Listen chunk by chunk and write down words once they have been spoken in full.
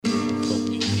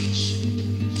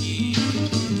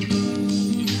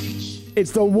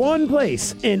It's the one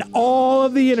place in all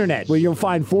of the internet where you'll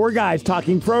find four guys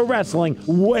talking pro wrestling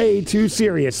way too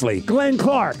seriously. Glenn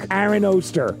Clark, Aaron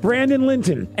Oster, Brandon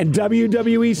Linton, and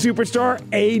WWE superstar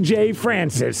AJ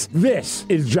Francis. This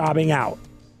is Jobbing Out.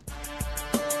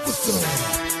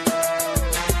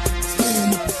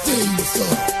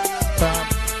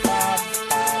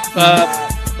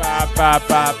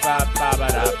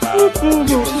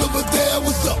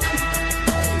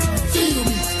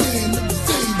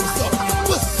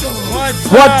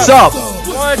 What's up?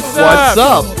 What's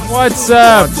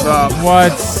up?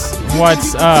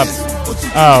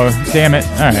 Oh, damn it!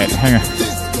 All right, hang on.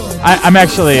 I'm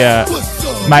actually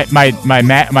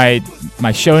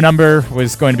my show number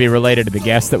was going to be related to the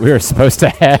guest that we were supposed to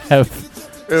have.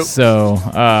 Yep. So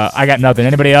I got nothing.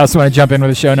 Anybody else want to jump in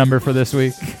with a show number for this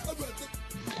week?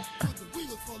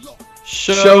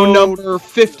 Show number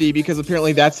 50, because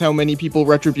apparently that's how many people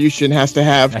Retribution has to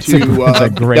have That's to a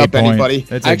great up point. anybody.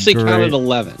 That's I actually a great... counted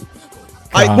 11.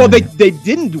 Well,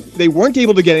 they weren't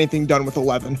able to get anything done with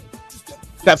 11.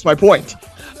 That's my point.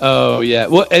 Oh yeah.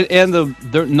 Well, and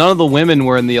none of the women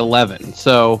were in the 11.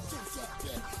 So.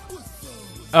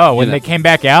 Oh, when they came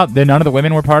back out, then none of the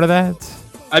women were part of that?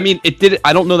 I mean, it did.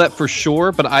 I don't know that for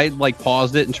sure, but I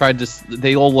paused it and tried to.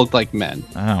 They all looked like men,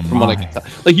 from what I could tell.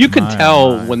 Like you could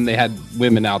tell when they had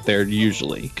women out there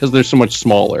usually because they're so much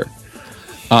smaller.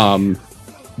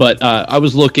 But I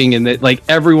was looking and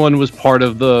everyone was part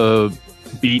of the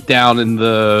beatdown and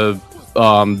the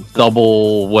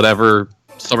double whatever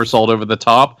somersault over the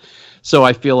top. So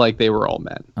I feel like they were all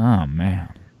men. Oh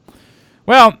man.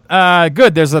 Well,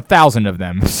 good. There's 1,000 of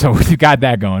them, so we got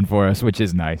that going for us, which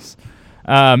is nice.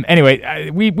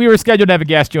 Anyway, we were scheduled to have a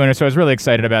guest joiner, so I was really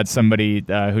excited about somebody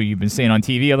who you've been seeing on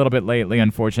TV a little bit lately.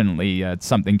 Unfortunately,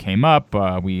 something came up.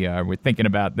 We were thinking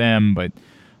about them, but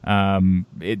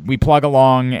we plug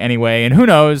along anyway. And who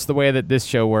knows the way that this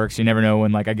show works? You never know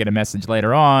when I get a message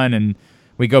later on, and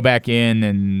we go back in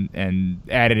and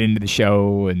add it into the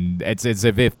show, and it's as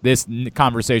if this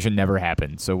conversation never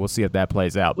happened. So we'll see if that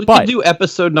plays out. We could do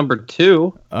episode number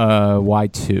 2. Why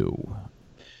 2?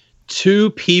 2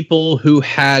 people who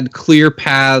had clear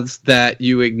paths that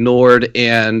you ignored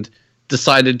and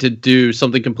decided to do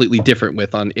something completely different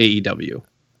with on AEW.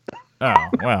 Oh,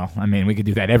 well, I mean, we could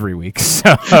do that every week,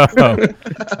 so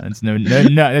that's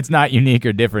it's not unique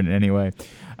or different in any way.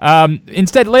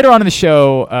 Instead, later on in the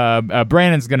show,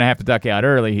 Brandon's going to have to duck out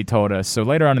early, he told us. So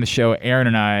later on in the show, Aaron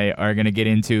and I are going to get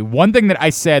into one thing that I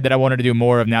said that I wanted to do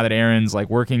more of now that Aaron's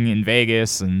working in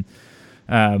Vegas and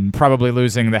probably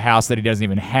losing the house that he doesn't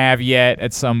even have yet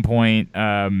at some point.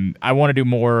 I want to do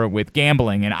more with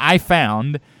gambling, and I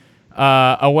found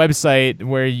a website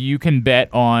where you can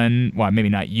bet on, well, maybe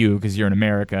not you because you're in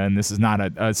America, and this is not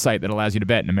a site that allows you to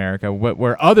bet in America,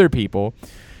 where other people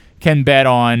can bet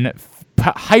on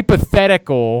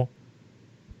hypothetical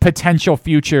potential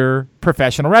future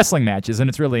professional wrestling matches, and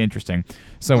it's really interesting.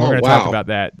 So we're going to talk about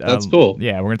that. That's cool.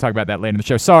 Yeah, we're going to talk about that later in the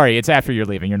show. Sorry, it's after you're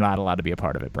leaving. You're not allowed to be a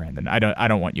part of it, Brandon. I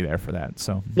don't want you there for that.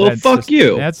 So fuck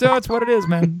you. That's what it is,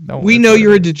 man. We know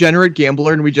you're a degenerate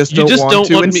gambler, and we just don't want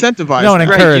to incentivize. Don't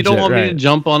encourage you don't want me right. to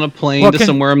jump on a plane to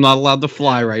somewhere I'm not allowed to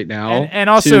fly right now. And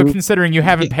also considering you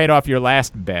haven't paid off your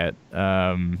last bet.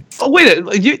 Oh wait,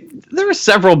 there were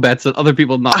several bets that other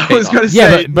people not paid I was going to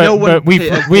off. say, but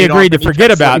we agreed to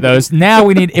forget about those. Now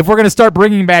we need, if we're going to start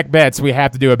bringing back bets, we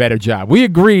have to do a better job. We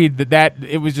agreed that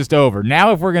it was just over.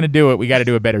 Now if we're going to do it, we got to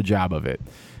do a better job of it.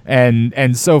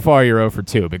 And so far you're 0 for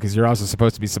 2 because you're also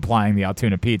supposed to be supplying the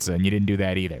Altoona pizza, and you didn't do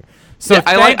that either. So yeah,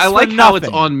 I like how it's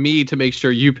on me to make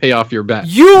sure you pay off your bet.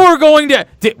 You were going to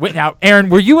wait, now, Aaron,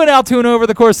 were you in Altoona over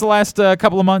the course of the last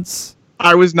couple of months?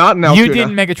 I was not in Altoona. You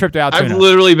didn't make a trip to Altoona. I've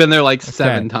literally been there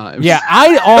 7 times. Yeah,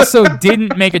 I also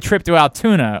didn't make a trip to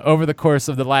Altoona over the course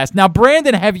of the last. Now,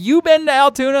 Brandon, have you been to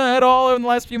Altoona at all in the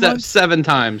last few months? 7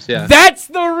 times, yeah. That's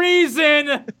the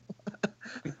reason.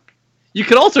 You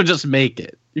could also just make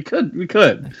it. We could.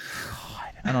 God,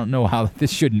 I don't know how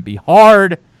this shouldn't be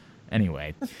hard.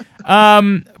 Anyway,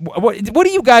 what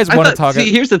do you guys want to talk about? See,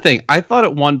 here's the thing. I thought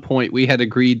at one point we had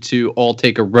agreed to all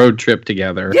take a road trip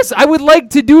together. Yes, I would like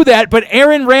to do that, but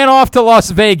Aaron ran off to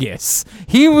Las Vegas.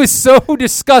 He was so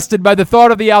disgusted by the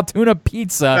thought of the Altoona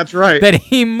pizza That's right. that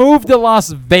he moved to Las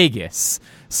Vegas.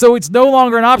 So it's no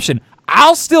longer an option.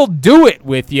 I'll still do it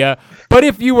with you, but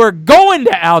if you were going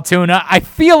to Altoona, I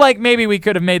feel like maybe we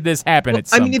could have made this happen at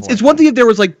some point. It's one thing if there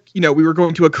was we were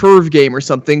going to a curve game or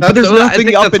something, but there's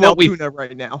nothing up in Altoona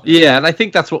right now. Yeah, and I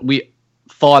think that's what we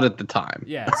thought at the time.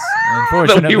 Yes,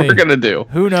 unfortunately. that we were going to do.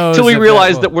 Who knows? Until we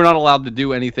realized that we're not allowed to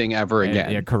do anything ever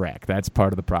again. Yeah, correct. That's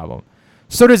part of the problem.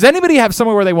 So does anybody have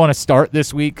somewhere where they want to start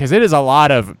this week? Because it is a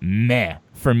lot of meh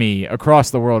for me across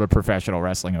the world of professional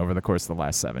wrestling over the course of the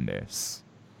last 7 days.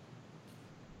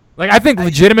 Like, I think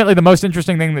legitimately the most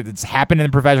interesting thing that's happened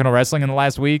in professional wrestling in the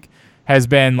last week has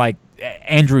been, like,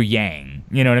 Andrew Yang.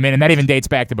 You know what I mean? And that even dates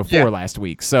back to before last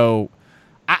week. So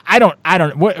I don't.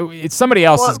 It's somebody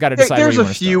else has got to decide. There's a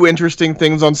few interesting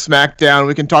things on SmackDown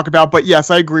we can talk about, but yes,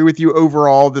 I agree with you.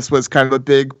 Overall, this was kind of a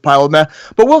big pile of meh.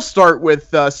 But we'll start with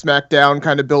SmackDown,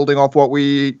 kind of building off what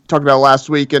we talked about last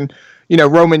week, and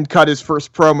Roman cut his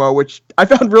first promo, which I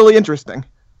found really interesting.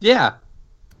 Yeah.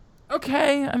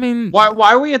 Okay, I mean, why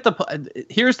are we at the?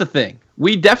 Here's the thing: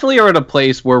 we definitely are at a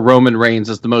place where Roman Reigns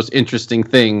is the most interesting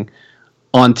thing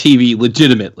on TV,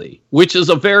 legitimately, which is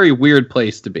a very weird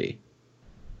place to be.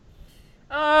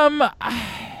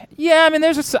 Yeah, I mean,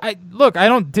 look, I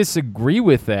don't disagree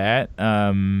with that.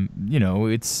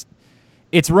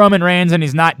 It's Roman Reigns, and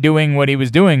he's not doing what he was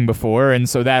doing before, and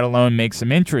so that alone makes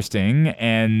him interesting.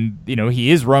 And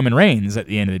he is Roman Reigns at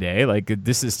the end of the day. Like,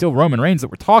 this is still Roman Reigns that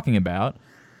we're talking about.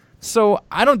 So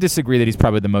I don't disagree that he's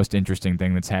probably the most interesting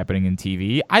thing that's happening in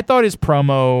TV. I thought his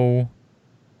promo.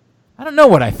 I don't know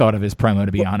what I thought of his promo,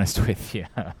 to be honest with you.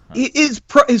 His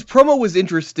promo was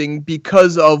interesting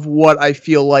because of what I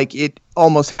feel like it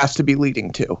almost has to be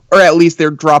leading to. Or at least they're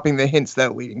dropping the hints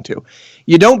that leading to.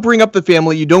 You don't bring up the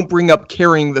family. You don't bring up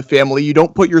carrying the family. You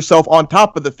don't put yourself on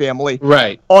top of the family.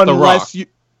 Right. Unless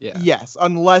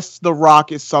unless The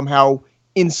Rock is somehow,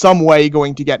 in some way,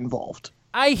 going to get involved.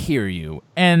 I hear you.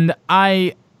 And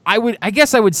I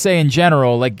guess I would say in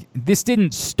general, like, this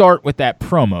didn't start with that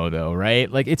promo, though, right?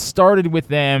 Like, it started with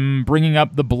them bringing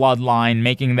up the bloodline,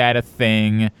 making that a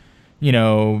thing,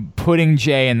 putting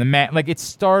Jay in the mat. Like, it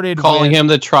started calling him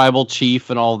the tribal chief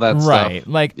and all that stuff. Right.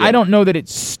 Like, I don't know that it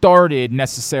started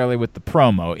necessarily with the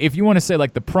promo. If you want to say,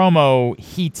 like, the promo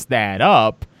heats that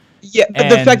up. Yeah,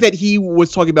 the fact that he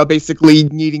was talking about basically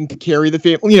needing to carry the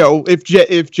family,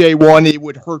 if Jay won, it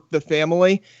would hurt the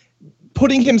family.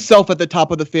 Putting himself at the top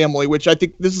of the family, which I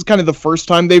think this is kind of the first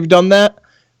time they've done that,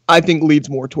 I think leads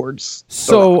more towards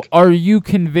So Rock. Are you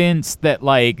convinced that,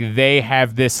 like, they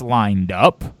have this lined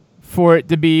up for it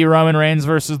to be Roman Reigns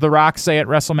versus The Rock, say, at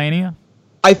WrestleMania?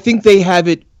 I think they have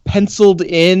it penciled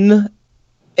in,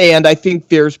 and I think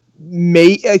there's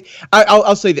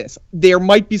I'll say this. There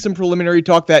might be some preliminary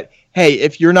talk that, hey,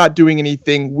 if you're not doing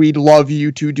anything, we'd love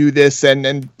you to do this.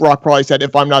 And Brock probably said,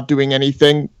 if I'm not doing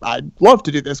anything, I'd love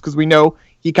to do this, because we know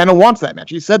he kind of wants that match.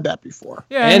 He said that before.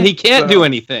 Yeah, and he can't do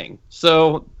anything.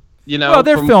 So, well,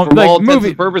 they're from all intents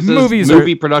and purposes,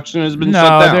 movie production has been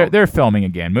shut down. They're filming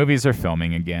again. Movies are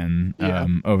filming again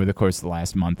over the course of the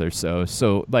last month or so.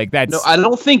 So, like, that's... No, I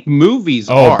don't think movies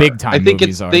are. Big time. I think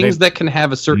it's things that can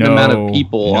have a certain amount of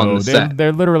people on the set.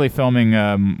 They're literally filming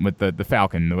with the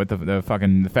Falcon, with the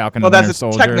Falcon well, and Winter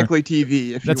Soldier. Technically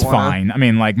TV. If that's you wanna... fine. I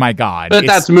mean, like, my God, but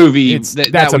that's movie.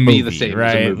 That would a movie, be the same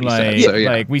right? as a movie like, set. So, yeah.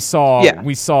 Like, we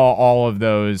saw all of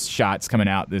those shots coming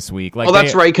out this week. Like,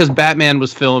 that's right, because Batman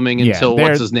was filming until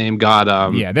what's his name got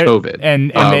COVID,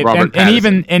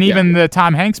 and even the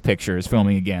Tom Hanks picture is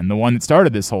filming again. The one that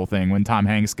started this whole thing when Tom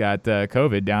Hanks got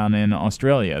COVID down in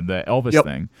Australia, the Elvis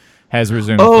thing has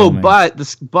resumed. Filming.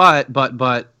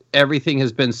 But everything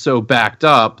has been so backed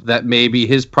up that maybe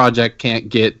his project can't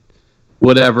get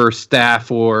whatever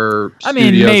staff or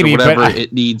studios or whatever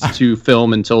it needs to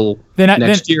film until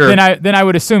next year. Then I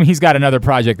would assume he's got another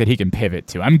project that he can pivot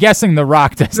to. I'm guessing The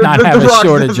Rock does not have a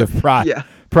shortage of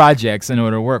projects in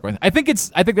order to work with. I think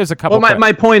there's a couple. Well,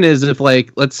 my point is, if,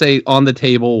 like, let's say on the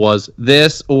table was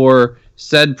this or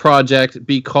said project,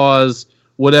 because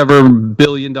whatever $1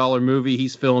 billion movie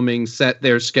he's filming set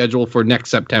their schedule for next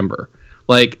September,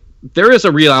 like, there is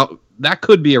that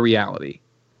could be a reality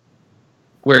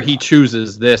where he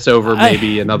chooses this over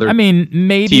maybe another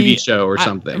TV show or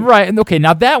something. Right. Okay.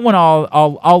 Now that one,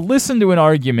 I'll listen to an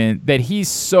argument that he's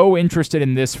so interested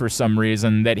in this for some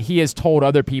reason that he has told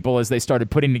other people as they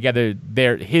started putting together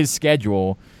his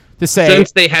schedule to say,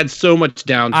 since they had so much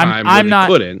downtime,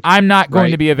 I'm not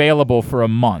going to be available for a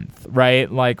month.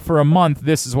 Right. Like, for a month,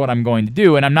 this is what I'm going to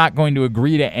do, and I'm not going to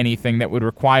agree to anything that would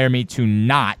require me to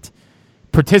not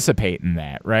participate in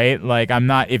that, right? Like, I'm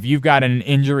not, if you've got an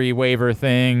injury waiver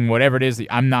thing, whatever it is,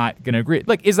 I'm not going to agree.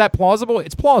 Like, is that plausible?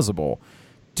 It's plausible.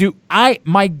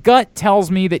 My gut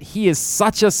tells me that he is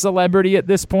such a celebrity at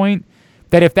this point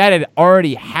that if that had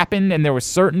already happened and there was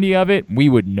certainty of it, we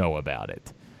would know about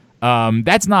it.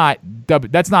 That's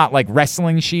not like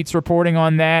Wrestling Sheets reporting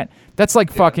on that. That's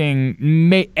like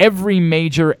fucking every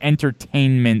major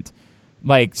entertainment,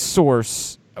 like,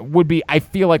 source would be, I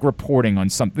feel like, reporting on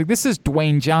something. This is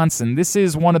Dwayne Johnson. This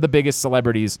is one of the biggest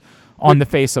celebrities on the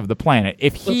face of the planet.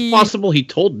 If he, It's possible he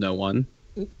told no one.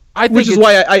 I think Which is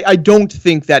why I don't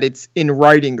think that it's in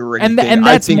writing or anything. And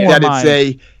I that's think more that my- it's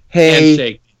a, hey,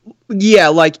 Handshake. yeah,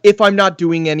 like if I'm not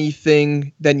doing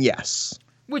anything, then yes.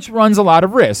 which runs a lot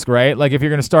of risk, right? Like if you're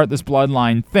going to start this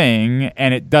bloodline thing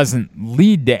and it doesn't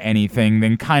lead to anything,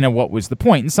 then kind of what was the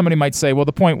point? And somebody might say, well,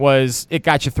 the point was it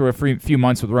got you through a few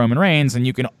months with Roman Reigns, and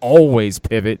you can always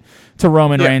pivot to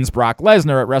Roman Reigns, Brock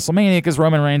Lesnar at WrestleMania, because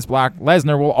Roman Reigns, Brock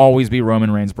Lesnar will always be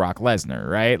Roman Reigns, Brock Lesnar,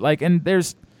 right? Like, and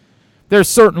there's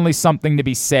certainly something to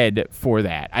be said for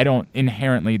that. I don't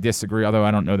inherently disagree, although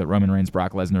I don't know that Roman Reigns,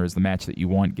 Brock Lesnar is the match that you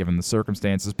want given the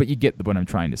circumstances, but you get what I'm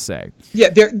trying to say. Yeah,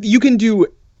 you can do,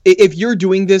 if you're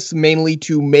doing this mainly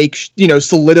to make,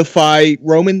 solidify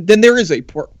Roman, then there is a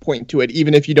point to it,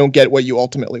 even if you don't get what you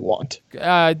ultimately want.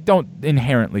 Don't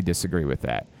inherently disagree with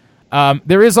that.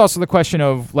 There is also the question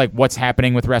of, like, what's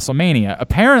happening with WrestleMania.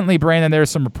 Apparently, Brandon, there are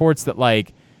some reports that,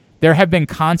 like, there have been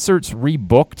concerts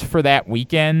rebooked for that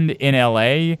weekend in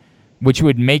LA, which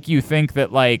would make you think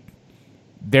that, like,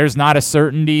 there's not a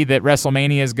certainty that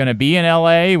WrestleMania is going to be in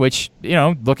LA, which,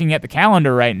 looking at the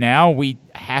calendar right now, we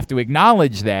have to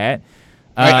acknowledge that.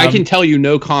 I can tell you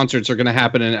no concerts are going to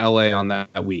happen in LA on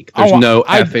that week. There's no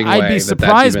effing way I'd be that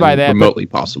surprised that's by even that. remotely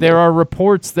possible. There are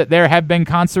reports that there have been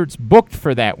concerts booked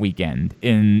for that weekend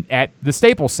at the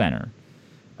Staples Center.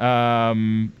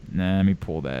 Let me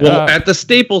pull that Well, up. at the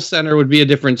Staples Center would be a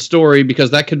different story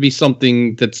because that could be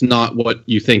something that's not what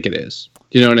you think it is.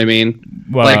 Do you know what I mean?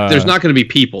 Well, like, there's not going to be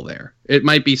people there. It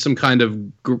might be some kind of,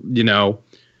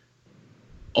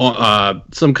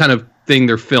 some kind of thing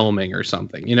they're filming or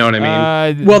something. You know what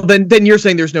I mean? Well, then you're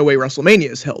saying there's no way WrestleMania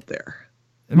is held there.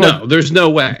 No, there's no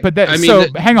way. But that- I mean, so,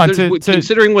 hang on,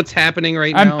 considering what's happening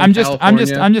right now. I'm in just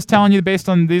California, telling you based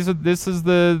on this is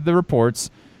the reports.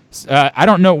 I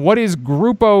don't know what is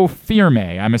Grupo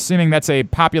Firme. I'm assuming that's a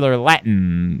popular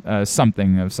Latin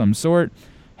something of some sort.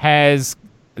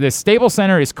 The Staples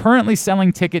Center is currently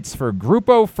selling tickets for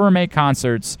Grupo Firme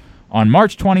concerts on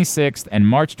March 26th and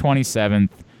March 27th,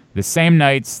 the same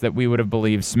nights that we would have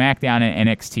believed SmackDown and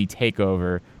NXT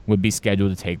TakeOver would be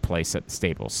scheduled to take place at the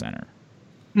Staples Center.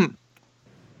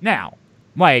 Now,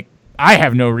 like, I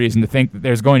have no reason to think that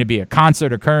there's going to be a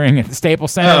concert occurring at the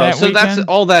Staples Center that so weekend. that's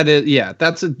all that is. Yeah,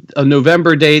 that's a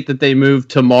November date that they moved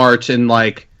to March, and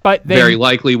But they- very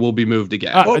likely will be moved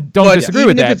again. Don't But disagree even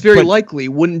with if that. it's very but likely,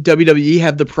 wouldn't WWE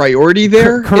have the priority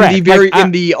there? Correct.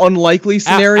 In the unlikely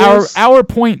scenarios? Our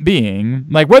point being,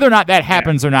 like, whether or not that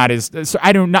happens or not is, so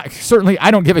I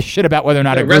don't give a shit about whether or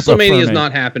not a Grupo WrestleMania is Firme-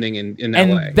 not happening in and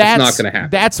LA. It's that's not going to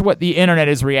happen. That's what the internet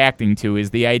is reacting to,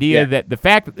 is the idea that the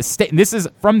fact that this is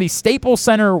from the Staples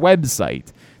Center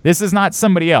website. This is not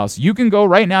somebody else. You can go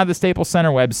right now to the Staples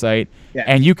Center website,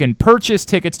 and you can purchase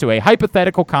tickets to a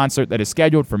hypothetical concert that is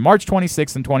scheduled for March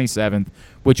 26th and 27th,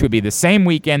 which would be the same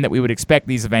weekend that we would expect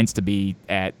these events to be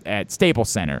at Staples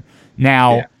Center.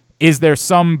 Now, is there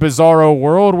some bizarro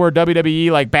world where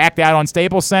WWE backed out on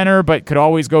Staples Center but could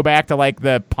always go back to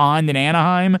the Pond in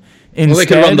Anaheim instead? Well, they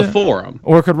could run the Forum.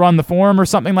 Or could run the Forum or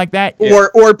something like that.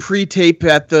 Or pre-tape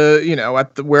at the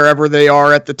wherever they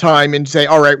are at the time and say,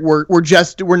 all right, we're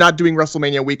not doing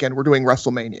WrestleMania weekend, we're doing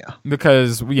WrestleMania.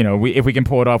 Because if we can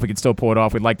pull it off, we can still pull it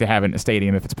off. We'd like to have it in a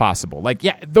stadium if it's possible.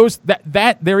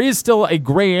 That there is still a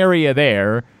gray area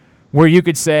there where you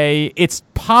could say it's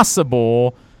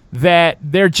possible that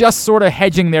they're just sort of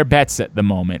hedging their bets at the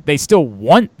moment. They still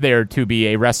want there to be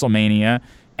a WrestleMania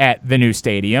at the new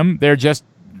stadium.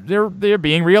 They're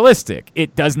being realistic.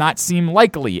 It does not seem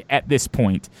likely at this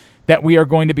point that we are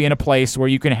going to be in a place where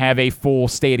you can have a full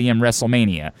stadium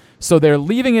WrestleMania. So they're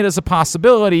leaving it as a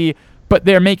possibility, but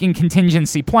they're making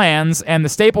contingency plans, and the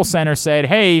Staples Center said,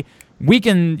 hey, we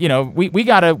can, we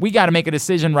gotta make a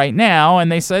decision right now,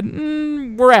 and they said,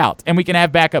 we're out, and we can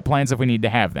have backup plans if we need to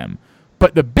have them.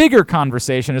 But the bigger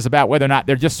conversation is about whether or not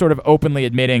they're just sort of openly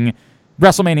admitting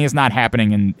WrestleMania is not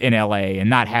happening in LA and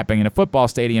not happening in a football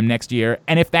stadium next year.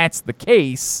 And if that's the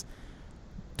case,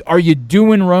 are you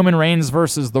doing Roman Reigns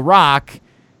versus The Rock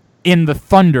in the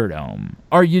Thunderdome?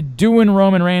 Are you doing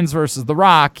Roman Reigns versus The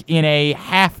Rock in a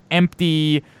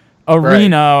half-empty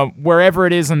arena wherever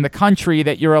it is in the country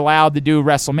that you're allowed to do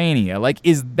WrestleMania?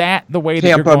 Is that the way that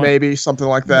you're Tampa, going? maybe, something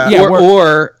like that. Yeah,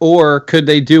 or could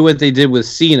they do what they did with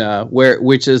Cena,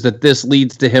 which is that this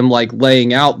leads to him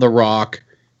laying out The Rock,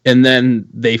 and then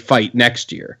they fight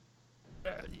next year?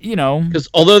 Because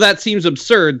although that seems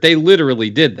absurd, they literally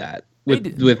did that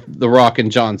with The Rock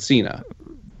and John Cena.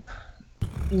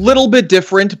 Little bit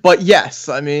different, but yes,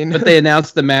 I mean. But they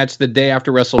announced the match the day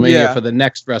after WrestleMania Yeah. for the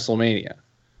next WrestleMania.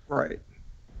 Right.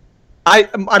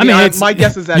 My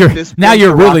guess is that at this point, now you're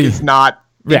The Rock really is not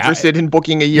interested in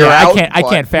booking a year out. I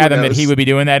can't fathom that he would be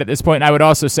doing that at this point. And I would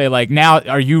also say, like, now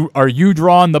are you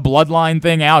drawing the bloodline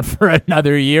thing out for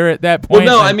another year at that point?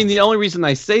 Well, no, I mean, the only reason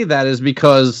I say that is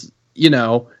because,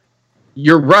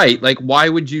 you're right. Like, why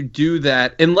would you do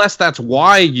that unless that's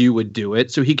why you would do it,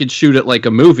 so he could shoot it like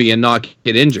a movie and not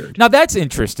get injured? Now, that's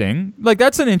interesting. Like,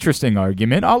 that's an interesting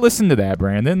argument. I'll listen to that,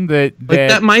 Brandon.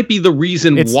 That might be the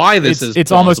reason why this is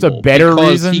It's almost a better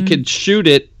reason. He could shoot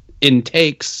it in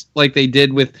takes like they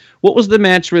did with, what was the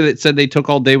match where it said they took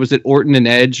all day? Was it Orton and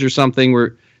Edge or something,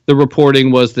 where the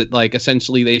reporting was that, like,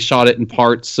 essentially they shot it in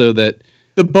parts so that...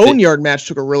 The Boneyard match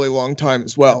took a really long time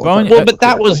as well. But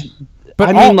that was...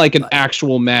 But I mean, like an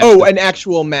actual match. Oh, an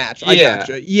actual match. I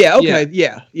gotcha. Yeah, okay.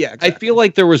 Yeah. Exactly. I feel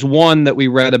like there was one that we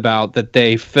read about that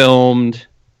they filmed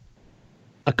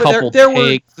a couple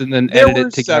takes and then edited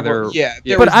it together.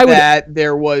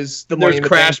 There was the Money in the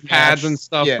crash Bank pads match. and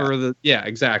stuff for the... Yeah,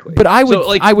 exactly. But I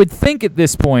would think at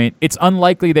this point, it's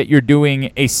unlikely that you're doing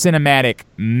a cinematic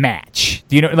match.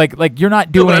 Do you know, like you're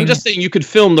not doing... No, but I'm just saying you could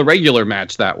film the regular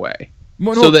match that way.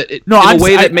 Well, so that in a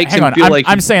way that makes him feel like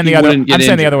I'm saying the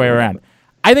other way around.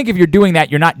 I think if you're doing that,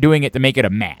 you're not doing it to make it a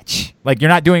match. Like, you're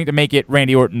not doing it to make it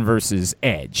Randy Orton versus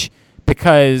Edge.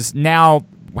 Because now,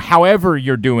 however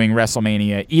you're doing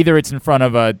WrestleMania, either it's in front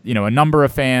of a number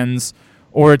of fans,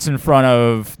 or it's in front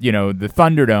of, the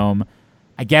Thunderdome.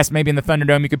 I guess maybe in the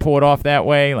Thunderdome you could pull it off that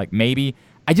way. Like, maybe.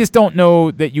 I just don't know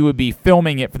that you would be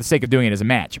filming it for the sake of doing it as a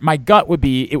match. My gut would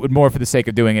be it would more for the sake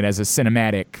of doing it as a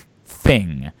cinematic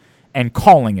thing. And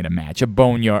calling it a match, a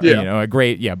boneyard, a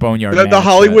great, boneyard match. The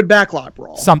Hollywood backlot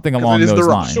brawl. Something along those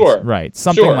lines. Sure. Right.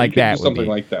 Something like that. Something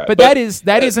like that. But that is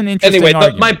an interesting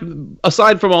argument.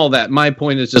 Aside from all that, my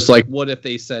point is just like, what if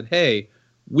they said, hey,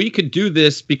 we could do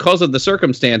this because of the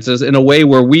circumstances in a way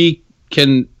where we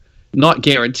can not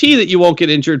guarantee that you won't get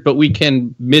injured, but we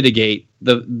can mitigate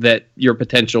that your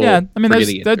potential for getting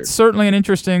injured. That's certainly an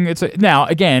interesting... Now,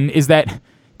 again,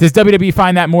 does WWE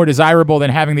find that more desirable than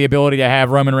having the ability to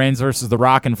have Roman Reigns versus The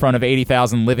Rock in front of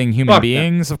 80,000 living human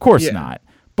beings? Of course not.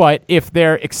 But if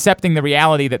they're accepting the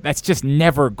reality that that's just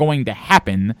never going to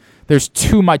happen, there's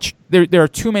too much. There are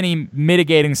too many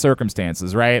mitigating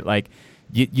circumstances, right? Like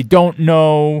you don't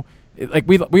know. Like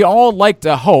we all like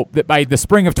to hope that by the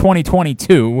spring of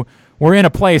 2022 we're in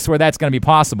a place where that's going to be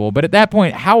possible. But at that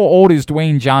point, how old is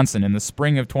Dwayne Johnson in the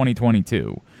spring of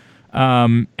 2022?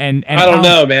 And I don't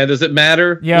know, man. Does it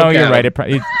matter? Yeah, you're right.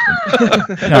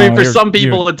 For some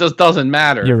people, it just doesn't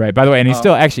matter. You're right. By the way, and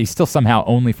he's still somehow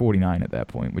only 49 at that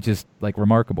point, which is like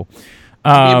remarkable.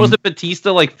 Was it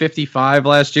Batista like 55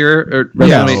 last year or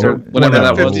whatever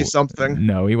that was? 50 something.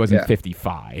 No, he wasn't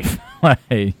 55.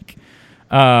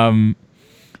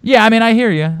 Yeah, I mean, I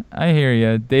hear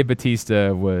you. Dave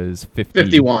Batista was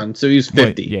 51, so he was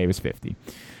 50. Yeah, he was 50.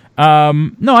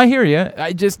 No, I hear you.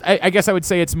 I guess I would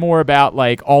say it's more about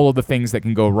like all of the things that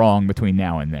can go wrong between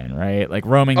now and then, right? Like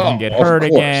Roman can get hurt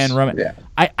again.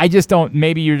 I just don't.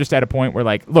 Maybe you're just at a point where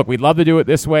like, look, we'd love to do it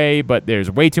this way, but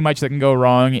there's way too much that can go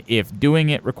wrong. If doing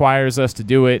it requires us to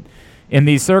do it in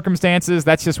these circumstances,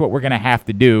 that's just what we're going to have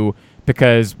to do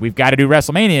because we've got to do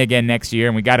WrestleMania again next year,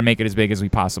 and we got to make it as big as we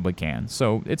possibly can.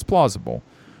 So it's plausible.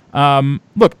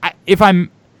 Look, I'm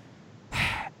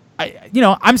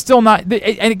still not,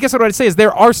 and I guess what I'd say is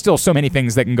there are still so many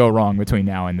things that can go wrong between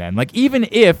now and then. Like, even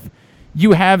if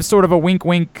you have sort of a wink,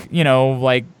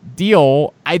 like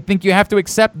deal, I think you have to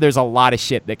accept there's a lot of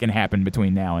shit that can happen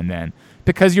between now and then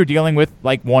because you're dealing with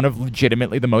like one of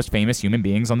legitimately the most famous human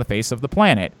beings on the face of the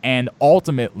planet. And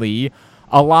ultimately,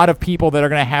 a lot of people that are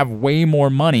going to have way more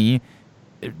money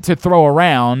to throw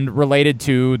around related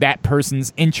to that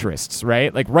person's interests,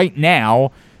 right? Like right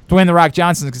now, Dwayne The Rock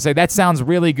Johnson can say, that sounds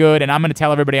really good, and I'm going to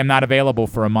tell everybody I'm not available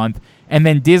for a month. And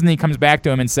then Disney comes back to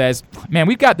him and says, man,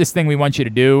 we've got this thing we want you to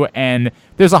do, and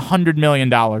there's $100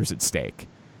 million at stake.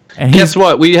 And guess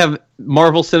what? We have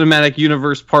Marvel Cinematic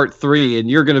Universe Part 3, and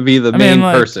you're going to be the main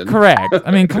person. Correct.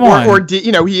 I mean, come on. Or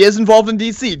he is involved in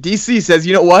DC. DC says,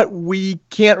 you know what? We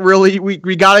can't really.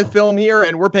 We got to film here,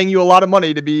 and we're paying you a lot of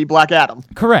money to be Black Adam.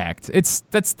 Correct.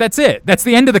 That's it. That's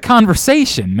the end of the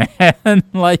conversation, man.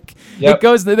 Like it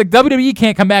goes. The WWE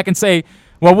can't come back and say,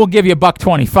 well, we'll give you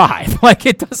 $125. Like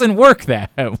it doesn't work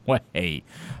that way.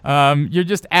 You're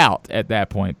just out at that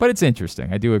point. But it's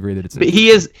interesting. I do agree that it's interesting. He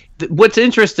is. What's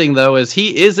interesting, though, is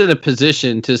he is in a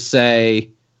position to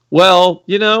say, well,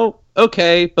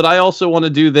 okay, but I also want to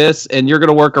do this, and you're going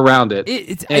to work around it.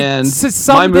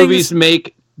 My movies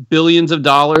make billions of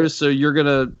dollars, so you're going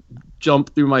to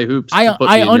jump through my hoops.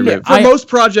 For most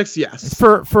projects, yes.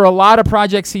 For a lot of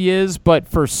projects, he is, but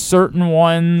for certain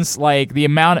ones, like the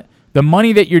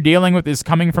money that you're dealing with is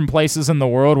coming from places in the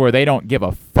world where they don't give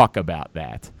a fuck fuck about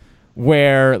that.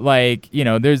 Where, like, you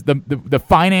know, there's the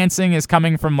financing is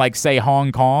coming from, like, say,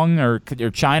 Hong Kong or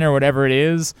China or whatever it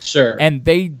is. Sure. And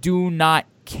they do not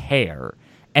care.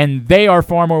 And they are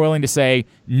far more willing to say,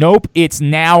 nope, it's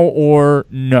now or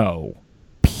no,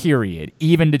 period.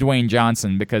 Even to Dwayne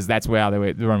Johnson, because that's how they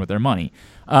run with their money.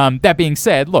 That being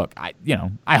said, look, I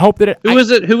hope that Who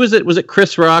was it? Was it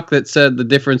Chris Rock that said the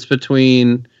difference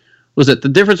between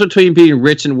being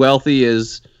rich and wealthy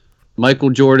is Michael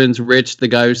Jordan's rich, the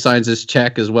guy who signs his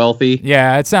check is wealthy?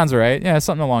 Yeah, it sounds right. Yeah,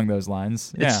 something along those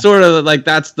lines. Yeah. It's sort of like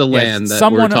that's the land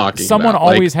that we're talking someone about.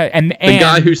 Always had, and the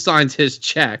guy who signs his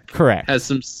check, correct, has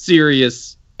some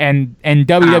serious. And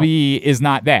WWE is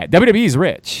not that. WWE is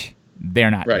rich.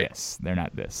 They're not right. this. They're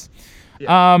not this.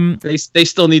 Yeah. They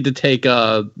still need to take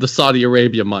the Saudi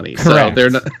Arabia money. Correct. So they're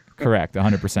not. Correct.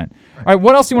 100%. All right.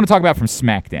 What else do you want to talk about from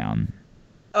SmackDown?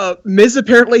 Miz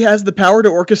apparently has the power to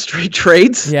orchestrate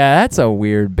trades. Yeah, that's a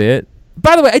weird bit.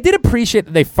 By the way, I did appreciate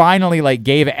that they finally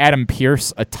gave Adam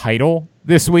Pearce a title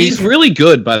this week. He's really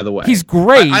good, by the way. He's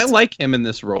great. I like him in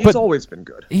this role. He's always been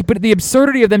good. But the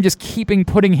absurdity of them just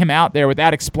putting him out there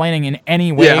without explaining in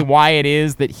any way why it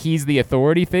is that he's the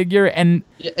authority figure, and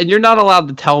you're not allowed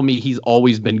to tell me he's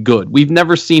always been good. We've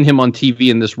never seen him on TV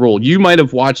in this role. You might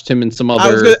have watched him in some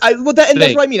other. That's what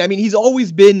I mean. I mean, he's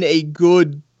always been a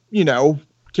good,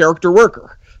 character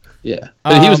worker. Yeah,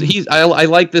 but I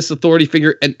like this authority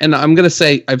figure, and I'm gonna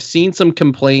say I've seen some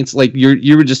complaints like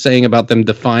you were just saying about them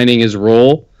defining his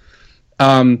role.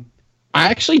 I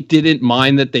actually didn't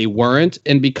mind that they weren't,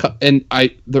 and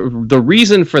the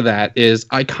reason for that is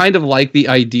I kind of like the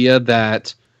idea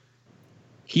that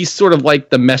he's sort of like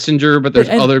the messenger, but there's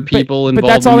other people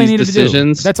involved in these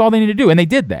decisions. That's all they need to do, and they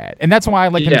did that, and that's why I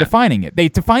like him defining it. They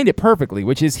defined it perfectly,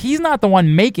 which is he's not the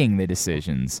one making the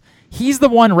decisions. He's the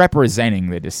one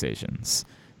representing the decisions.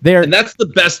 And that's the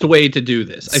best way to do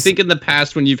this. I think in the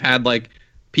past when you've had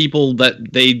people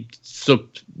that they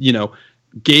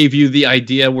gave you the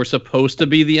idea were supposed to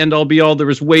be the end all be all, there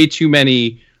was way too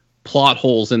many plot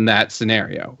holes in that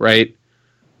scenario, right?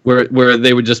 Where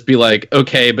they would just be like,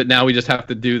 okay, but now we just have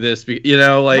to do this,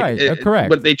 right, correct.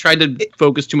 But they tried to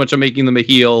focus too much on making them a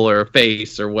heel or a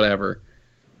face or whatever.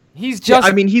 He's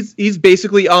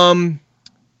basically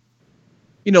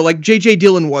like J.J.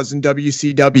 Dillon was in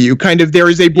WCW. Kind of, there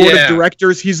is a board of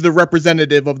directors. He's the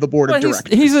representative of the board of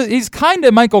directors. He's kind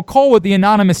of Michael Cole with the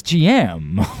anonymous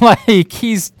GM.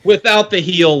 He's without the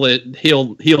heel.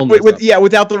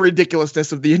 Without the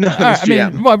ridiculousness of the anonymous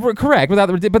GM. Correct.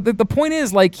 But the point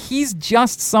is, he's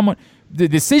just someone. The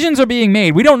decisions are being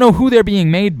made. We don't know who they're being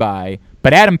made by,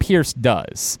 but Adam Pearce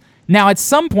does. Now, at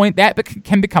some point, that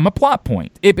can become a plot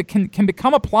point. It can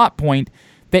become a plot point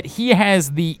that he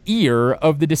has the ear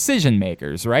of the decision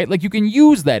makers, right? You can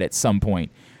use that at some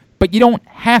point, but you don't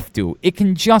have to. It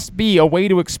can just be a way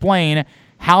to explain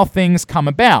how things come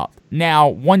about. Now,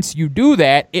 once you do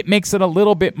that, it makes it a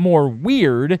little bit more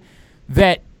weird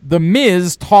that The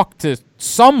Miz talked to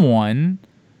someone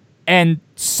and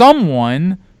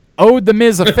someone owed The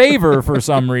Miz a favor for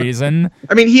some reason.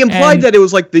 I mean, he implied that it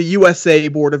was the USA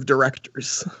board of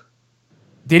directors.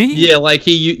 Did he? Yeah,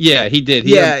 he did.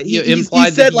 He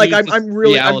implied said that I'm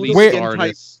really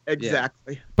artists.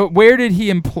 Exactly. Yeah. But where did he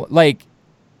imply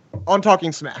on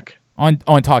Talking Smack? On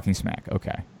Talking Smack.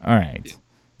 Okay. All right.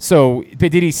 So,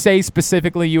 did he say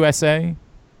specifically USA?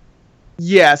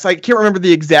 Yes, I can't remember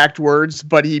the exact words,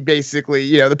 but he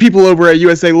basically, the people over at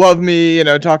USA love me,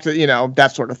 talk to,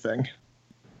 that sort of thing.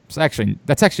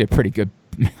 That's actually a pretty good.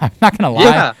 I'm not gonna lie.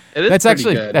 Yeah, it is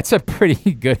that's a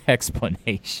pretty good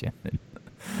explanation.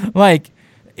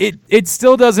 It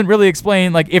still doesn't really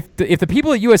explain if the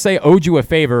people at USA owed you a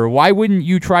favor, why wouldn't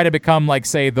you try to become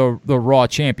say the Raw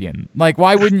champion?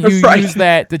 Why wouldn't you use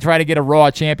that to try to get a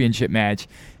Raw championship match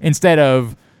instead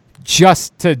of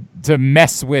just to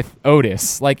mess with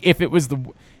Otis? If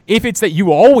it's that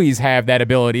you always have that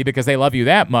ability because they love you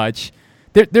that much,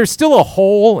 there's still a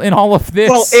hole in all of this.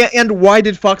 Well, and why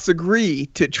did Fox agree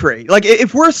to trade?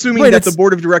 If we're assuming that the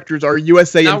board of directors are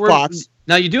USA and Fox.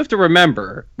 Now, you do have to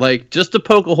remember, just to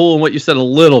poke a hole in what you said a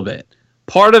little bit,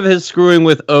 part of his screwing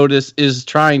with Otis is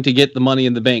trying to get the Money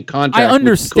in the Bank contract. I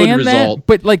understand that,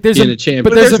 but there's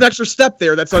an extra step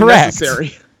there that's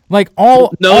unnecessary.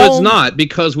 It's not,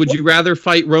 because would you rather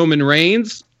fight Roman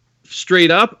Reigns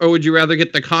straight up, or would you rather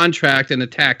get the contract and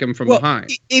attack him from behind?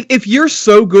 If you're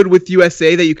so good with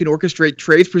USA that you can orchestrate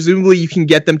trades, presumably you can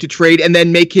get them to trade and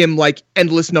then make him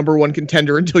endless number one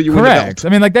contender until you win the belt. I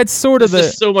mean, that's sort of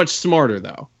It's so much smarter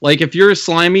though. If you're a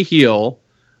slimy heel,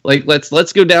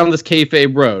 let's go down this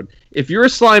kayfabe road. If you're a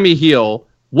slimy heel,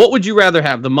 what would you rather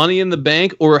have, the Money in the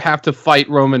Bank or have to fight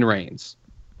Roman Reigns?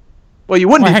 Well, you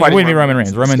wouldn't be It fighting. wouldn't be Roman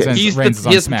Reigns. Roman Reigns He's is on he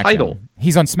has the SmackDown. title.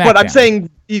 He's on SmackDown. But I'm saying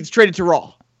he's traded to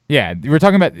Raw. yeah, we're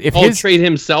talking about if Trade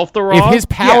himself to Raw. if his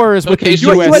power is with Okay, the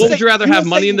so US. what would you rather have, USA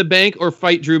Money in the Bank or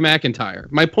fight Drew McIntyre?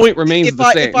 My point remains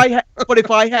the same.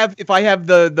 If I have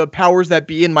the powers that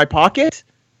be in my pocket,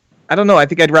 I don't know. I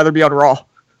think I'd rather be on Raw.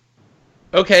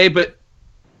 Okay, but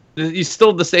you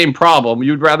still have the same problem.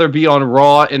 You'd rather be on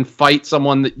Raw and fight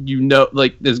someone that you know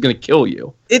like is going to kill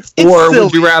you. It's or would silly,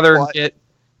 you rather but- get?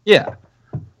 Yeah,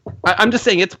 I'm just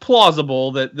saying it's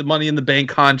plausible that the Money in the Bank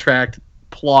contract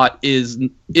plot is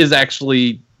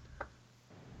actually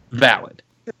valid.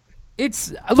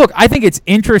 Look, I think it's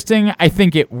interesting. I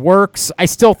think it works. I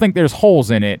still think there's holes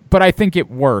in it, but I think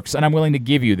it works, and I'm willing to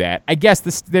give you that. I guess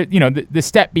the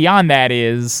step beyond that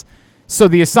is, so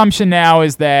the assumption now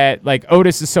is that like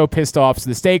Otis is so pissed off,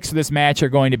 so the stakes for this match are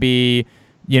going to be,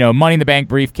 Money in the Bank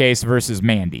briefcase versus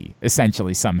Mandy,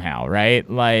 essentially somehow, right?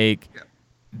 Like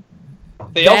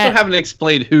They also haven't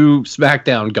explained who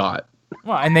SmackDown got.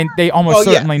 well, and they almost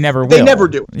certainly never will. They never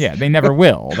do. Yeah, they never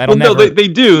will. That'll Well, no, never. they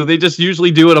do. They just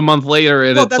usually do it a month later,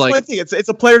 and Well, it's that's what I like think. It's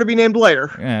a player to be named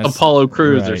later. Yeah, Apollo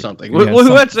Crews or right. something. Yeah, Who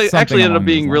something actually ended along up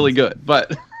being those really lines. good,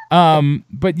 but.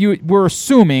 But we're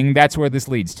assuming that's where this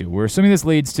leads to. We're assuming this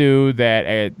leads to that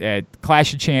at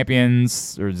Clash of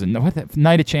Champions, or is it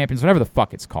Night of Champions, whatever the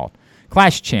fuck it's called.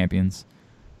 Clash of Champions.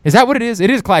 Is that what it is? It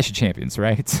is Clash of Champions,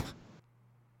 right?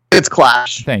 It's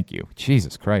Clash. Thank you.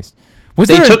 Jesus Christ. Was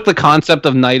They there took the concept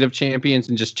of Night of Champions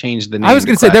and just changed the name. I was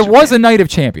going to say there was a Night of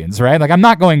Champions, right? Like I'm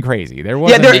not going crazy. There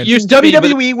was. Yeah, there a, used to be, but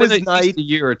WWE was it's been at least Night. a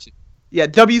year or two. Yeah,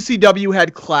 WCW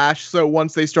had Clash, so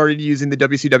once they started using the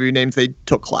WCW names, they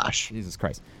took Clash. Jesus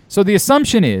Christ. So the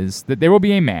assumption is that there will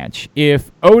be a match.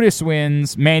 If Otis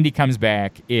wins, Mandy comes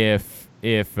back. If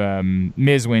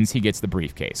Miz wins, he gets the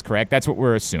briefcase. Correct? That's what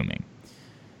we're assuming.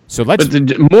 So let's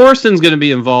Morrison's going to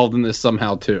be involved in this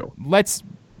somehow too.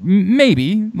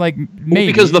 maybe.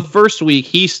 Because the first week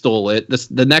he stole it.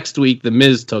 The next week the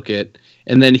Miz took it,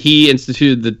 and then he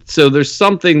instituted the. So there's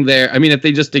something there. I mean, if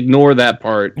they just ignore that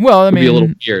part, Well, I it'd be a little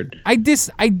mean, weird. I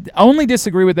only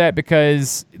disagree with that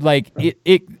because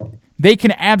they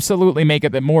can absolutely make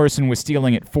it that Morrison was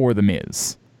stealing it for the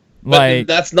Miz. But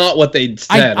that's not what they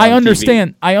said. I on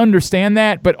understand. I understand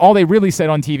that, but all they really said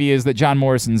on TV is that John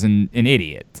Morrison's an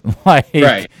idiot. TV.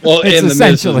 Right. Well, it's and the Miz is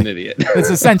essentially an idiot.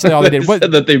 It's essentially all they did. They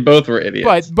said that they both were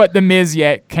idiots. But the Miz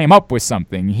yet came up with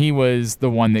something. He was the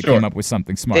one that came up with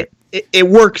something smart. It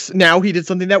works now. He did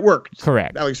something that worked.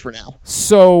 Correct. At least for now.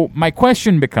 So my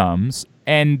question becomes,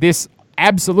 and this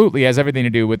absolutely has everything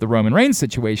to do with the Roman Reigns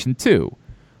situation too.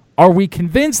 Are we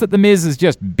convinced that the Miz is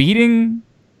just beating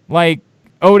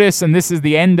Otis and this is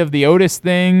the end of the Otis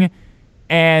thing?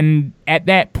 And at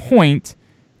that point,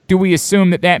 do we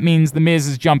assume that means the Miz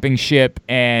is jumping ship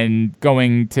and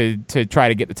going to try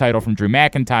to get the title from Drew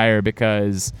McIntyre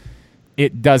because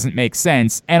it doesn't make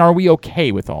sense? And are we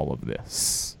okay with all of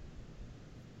this?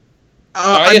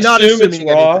 I'm not assuming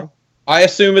Raw. anything. I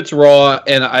assume it's Raw,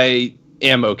 and I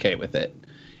am okay with it.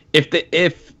 If that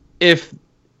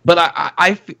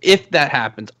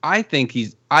happens, I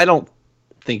don't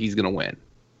think he's gonna win.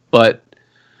 But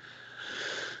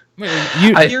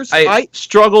I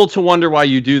struggle to wonder why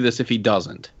you do this if he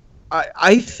doesn't.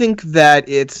 I think that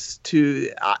it's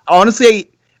honestly,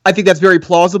 I think that's very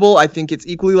plausible. I think it's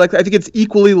equally likely. I think it's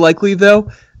equally likely though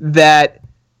that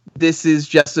this is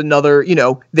just another,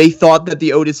 they thought that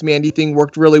the Otis Mandy thing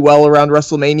worked really well around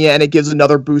WrestleMania, and it gives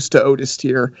another boost to Otis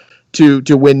here to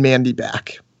win Mandy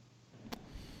back.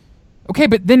 Okay,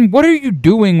 but then what are you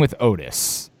doing with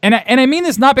Otis? And I mean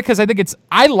this not because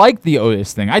I like the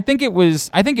Otis thing. I think it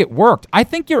worked. I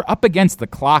think you're up against the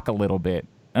clock a little bit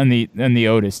on the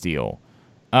Otis deal.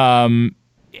 The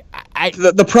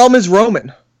problem is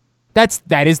Roman.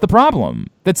 That is the problem.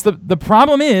 The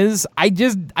problem is I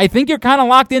think you're kind of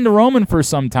locked into Roman for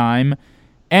some time.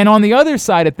 And on the other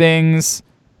side of things,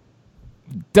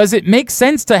 does it make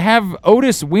sense to have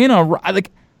Otis win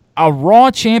a Raw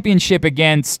championship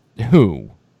against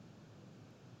who?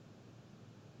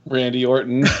 Randy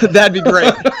Orton. That'd be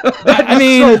great. I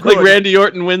mean, so good. Like Randy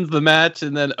Orton wins the match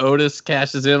and then Otis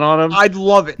cashes in on him. I'd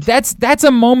love it. that's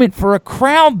a moment for a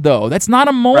crowd, though. That's not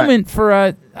a moment for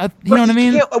a you know what I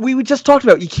mean? We just talked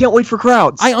about you can't wait for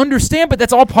crowds. I understand, but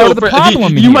that's all part of the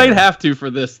problem. You here. might have to for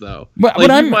this though. But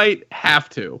you might have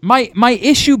to. My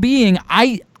issue being,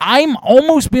 I'm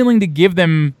almost willing to give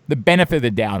them the benefit of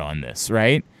the doubt on this,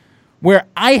 right? Where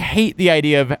I hate the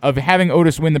idea of having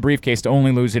Otis win the briefcase to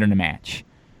only lose it in a match.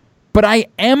 But I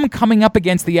am coming up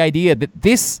against the idea that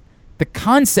the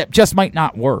concept just might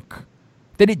not work.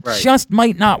 That it just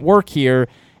might not work here,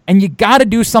 and you got to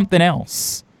do something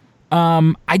else.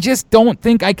 I just don't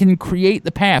think I can create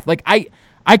the path. Like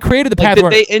I created the path.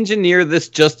 Did they engineer this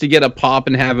just to get a pop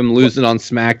and have him lose it on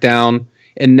SmackDown?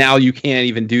 And now you can't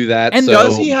even do that. And so.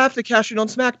 does he have to cash in on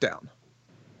SmackDown?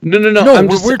 No.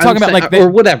 We're talking about like or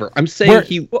whatever. I'm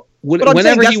saying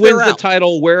whenever he wins the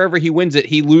title, wherever he wins it,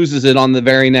 he loses it on the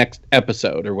very next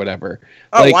episode or whatever.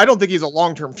 Oh, I don't think he's a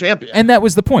long-term champion. And that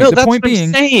was the point. No, the that's point what being,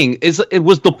 I'm saying is it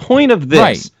was the point of this.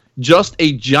 Right. Just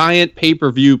a giant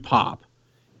pay-per-view pop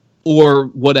or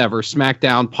whatever,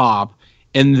 SmackDown pop.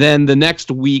 And then the next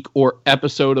week or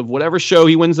episode of whatever show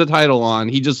he wins the title on,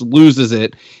 he just loses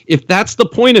it. If that's the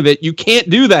point of it, you can't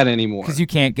do that anymore. Because you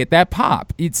can't get that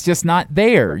pop. It's just not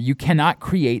there. You cannot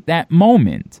create that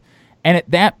moment. And at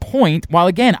that point, while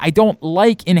again, I don't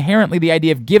like inherently the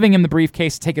idea of giving him the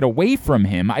briefcase to take it away from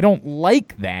him. I don't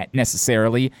like that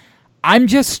necessarily. I'm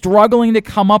just struggling to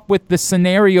come up with the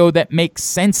scenario that makes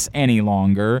sense any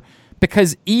longer.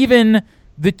 Because even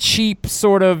the cheap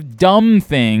sort of dumb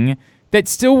thing that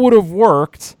still would have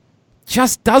worked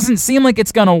just doesn't seem like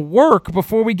it's going to work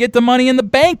before we get the Money in the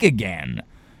Bank again.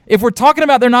 If we're talking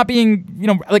about there not being,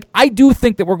 like I do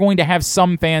think that we're going to have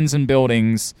some fans in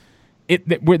buildings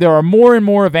where there are more and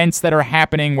more events that are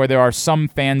happening where there are some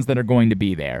fans that are going to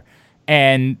be there.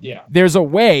 And there's a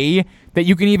way that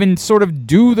you can even sort of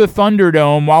do the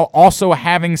Thunderdome while also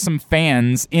having some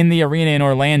fans in the arena in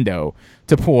Orlando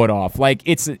to pull it off. Like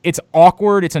it's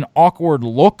awkward. It's an awkward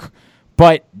look.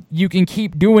 But you can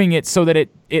keep doing it so that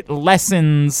it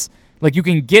lessens. Like you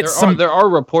can get There are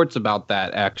reports about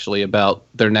that actually about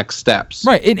their next steps.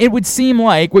 Right. It would seem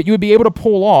like what you would be able to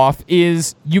pull off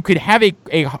is you could have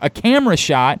a camera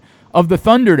shot of the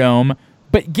Thunderdome,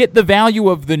 but get the value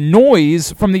of the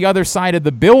noise from the other side of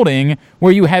the building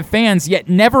where you have fans, yet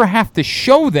never have to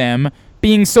show them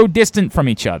being so distant from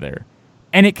each other.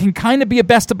 And it can kind of be a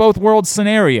best of both worlds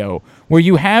scenario where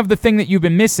you have the thing that you've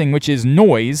been missing, which is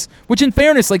noise, which in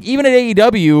fairness, like even at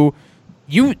AEW,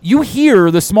 you hear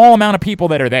the small amount of people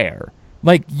that are there.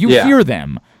 Like you hear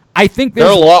them. I think they're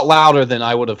a lot louder than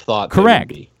I would have thought. Correct.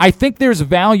 They would be. I think there's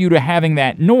value to having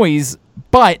that noise,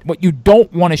 but what you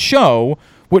don't want to show,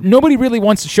 what nobody really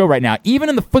wants to show right now, even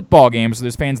in the football games where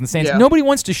there's fans in the stands, nobody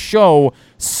wants to show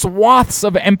swaths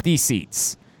of empty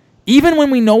seats. Even when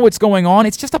we know what's going on,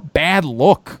 it's just a bad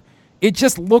look. It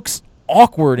just looks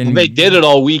awkward. And they did it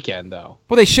all weekend, though.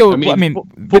 Well, they showed. I mean,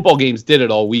 football games did it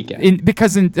all weekend.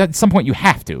 Because at some point you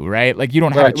have to, right? Like you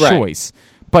don't have a choice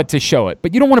but to show it.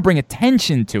 But you don't want to bring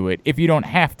attention to it if you don't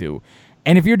have to.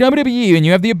 And if you're WWE and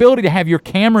you have the ability to have your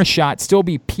camera shot still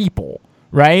be people,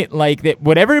 right? Like that,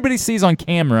 what everybody sees on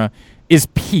camera is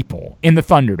people in the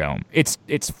Thunderdome.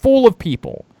 It's full of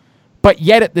people. But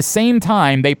yet at the same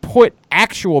time, they put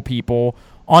actual people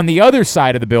on the other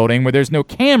side of the building where there's no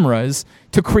cameras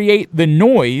to create the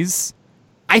noise.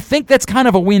 I think that's kind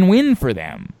of a win-win for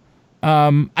them.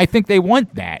 I think they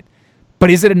want that. But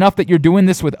is it enough that you're doing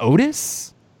this with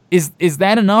Otis? Is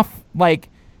that enough, like,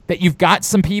 that you've got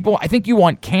some people? I think you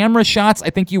want camera shots.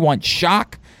 I think you want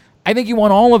shock. I think you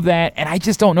want all of that, and I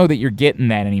just don't know that you're getting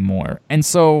that anymore. And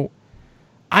so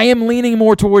I am leaning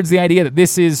more towards the idea that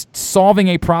this is solving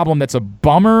a problem that's a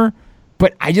bummer,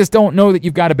 but I just don't know that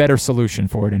you've got a better solution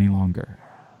for it any longer.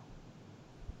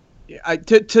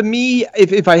 To me,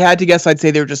 if I had to guess, I'd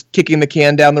say they're just kicking the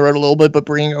can down the road a little bit, but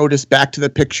bringing Otis back to the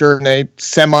picture in a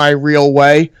semi-real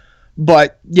way.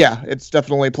 But yeah, it's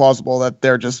definitely plausible that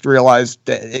they're just realized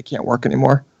that it can't work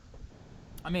anymore.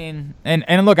 I mean,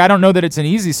 and look, I don't know that it's an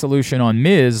easy solution on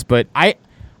Miz, but I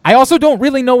also don't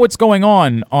really know what's going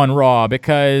on Raw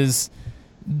because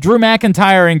Drew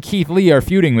McIntyre and Keith Lee are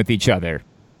feuding with each other.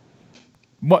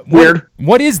 Weird.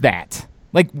 What is that?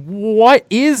 Like, what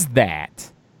is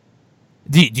that?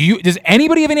 Does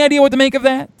anybody have any idea what to make of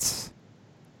that?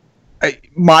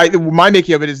 My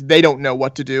making of it is they don't know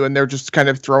what to do, and they're just kind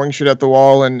of throwing shit at the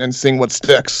wall and seeing what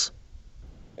sticks.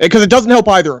 Because it doesn't help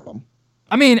either of them.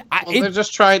 I mean, they're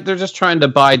just trying to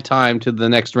buy time to the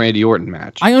next Randy Orton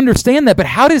match. I understand that, but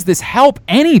how does this help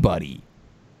anybody?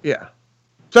 Yeah,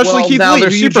 especially Keith now Lee,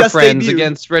 they're super friends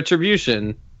against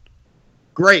Retribution.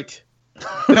 Great.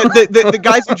 the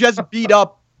guys who just beat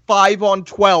up 5 on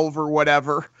 12 or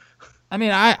whatever. I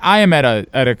mean, I am at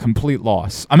a complete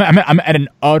loss. I'm at an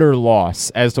utter loss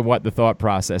as to what the thought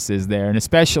process is there, and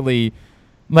especially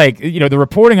like the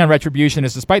reporting on Retribution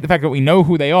is, despite the fact that we know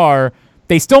who they are,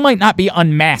 they still might not be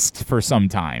unmasked for some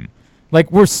time. Like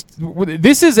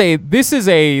this is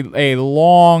a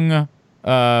long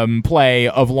play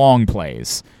of long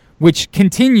plays, which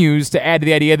continues to add to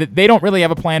the idea that they don't really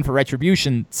have a plan for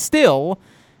Retribution still.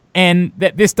 And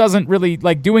that this doesn't really,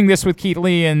 like, doing this with Keith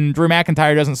Lee and Drew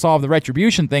McIntyre doesn't solve the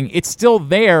Retribution thing. It's still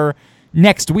there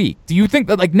next week? Do you think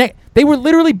that like they were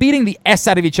literally beating the S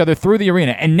out of each other through the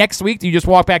arena, and next week do you just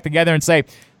walk back together and say,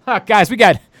 guys, we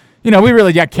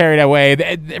really got carried away.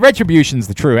 Retribution's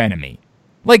the true enemy.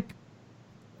 Like,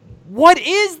 what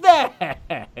is that?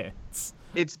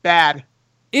 It's bad.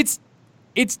 It's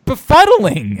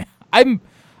befuddling.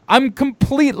 I'm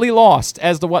completely lost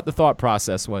as to what the thought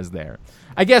process was there.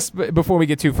 I guess before we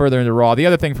get too further into Raw, the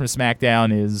other thing from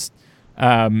SmackDown is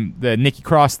the Nikki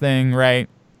Cross thing, right?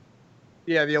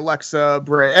 Yeah, the Alexa,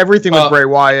 Bray, everything with Bray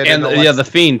Wyatt. And the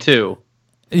Fiend, too.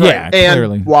 Right. Yeah, and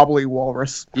clearly. Wobbly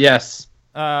Walrus. Yes.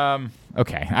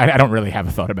 Okay, I don't really have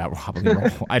a thought about Wobbly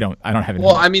Roll. I don't have any.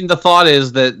 Well, I mean, the thought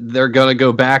is that they're going to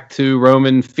go back to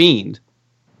Roman Fiend.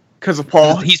 Because of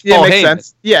Paul. He's Paul makes Heyman.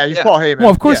 Sense. Yeah, he's Paul Heyman. Well,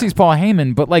 of course he's Paul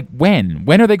Heyman, but like when?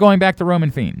 When are they going back to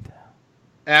Roman Fiend?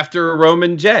 After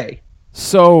Roman J.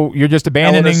 So you're just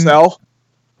abandoning... Hell in a Cell.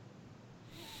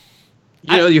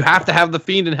 You know, you have to have the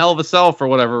Fiend in Hell of a Cell for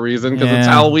whatever reason, because it's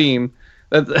Halloween.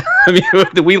 I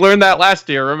mean, we learned that last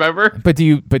year, remember? But do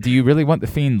you really want the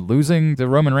Fiend losing to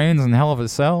Roman Reigns in Hell in a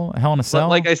Cell?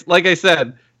 Like I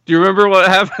said, do you remember what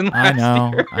happened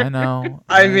last year? I know.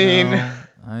 I mean,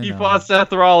 he fought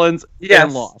Seth Rollins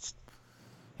and lost.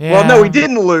 Yeah. Well, no, he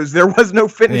didn't lose. There was no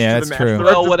finish to the match. That's true. The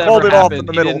ref Well, just whatever called it happened, off in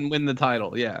the he middle. didn't win the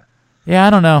title. Yeah. Yeah, I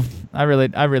don't know. I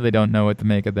really don't know what to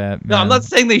make of that. No, I'm not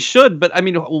saying they should, but I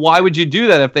mean, why would you do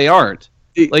that if they aren't?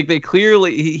 Like they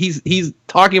clearly, he's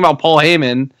talking about Paul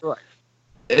Heyman. Right.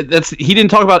 He didn't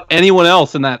talk about anyone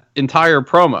else in that entire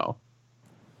promo.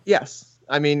 Yes.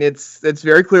 I mean, it's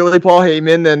very clearly Paul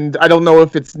Heyman, and I don't know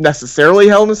if it's necessarily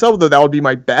Hell in a Cell, though that would be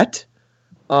my bet.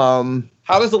 How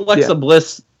does Alexa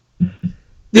Bliss?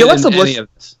 The Alexa Bliss. Any of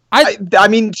this? I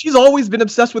mean, she's always been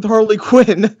obsessed with Harley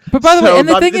Quinn. But by the way, and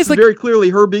the thing this is, like, very clearly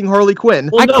her being Harley Quinn.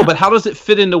 Well, no, but how does it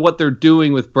fit into what they're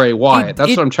doing with Bray Wyatt?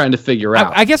 That's what I'm trying to figure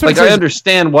out. I guess what I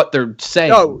understand what they're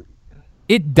saying. No,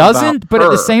 it doesn't, but at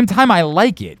the her. same time, I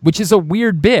like it, which is a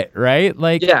weird bit, right?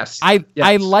 Like, Yes.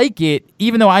 I like it,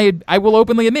 even though I will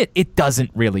openly admit it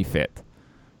doesn't really fit.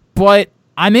 But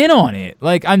I'm in on it.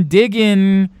 Like, I'm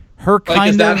digging her kind of.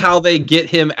 Is that how they get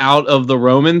him out of the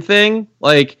Roman thing?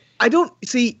 Like, I don't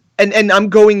see, and I'm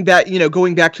going back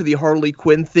to the Harley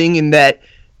Quinn thing in that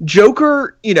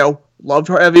Joker, loved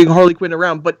having Harley Quinn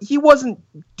around, but he wasn't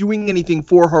doing anything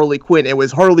for Harley Quinn. It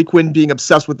was Harley Quinn being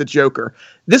obsessed with the Joker.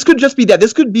 This could just be that.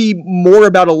 This could be more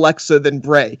about Alexa than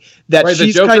Bray. That right,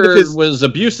 she's the Joker kind of his, was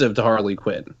abusive to Harley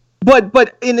Quinn.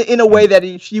 but in a way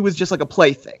that she was just like a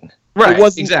plaything. Right, it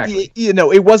wasn't, exactly.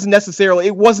 It wasn't necessarily.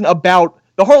 It wasn't about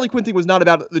the Harley Quinn thing. Was not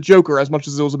about the Joker as much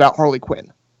as it was about Harley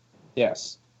Quinn.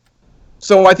 Yes.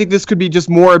 So I think this could be just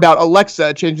more about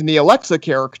Alexa, changing the Alexa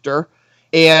character,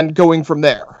 and going from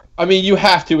there. I mean, you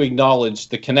have to acknowledge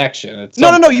the connection.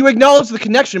 No. You acknowledge the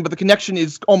connection, but the connection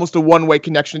is almost a one-way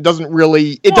connection. It doesn't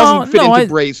really. It doesn't fit into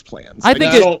Bray's plans. I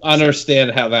think I don't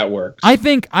understand how that works. I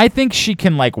think she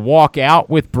can like walk out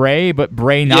with Bray, but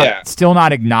Bray still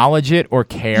not acknowledge it or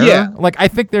care. Yeah. Like I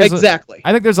think there's exactly.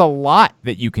 I think there's a lot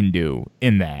that you can do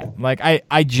in that. Like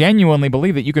I genuinely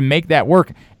believe that you can make that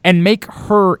work and make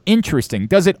her interesting.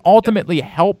 Does it ultimately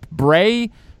help Bray?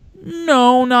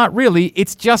 No, not really.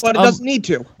 It's just But it doesn't need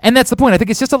to. And that's the point. I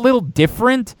think it's just a little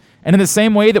different. And in the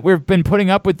same way that we've been putting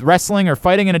up with wrestling or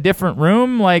fighting in a different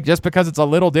room, like just because it's a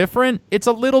little different, it's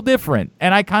a little different.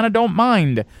 And I kind of don't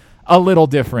mind a little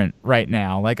different right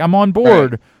now. Like I'm on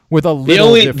board with a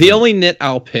little different. The only nit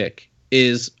I'll pick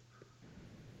is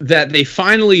that they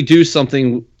finally do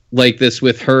something like this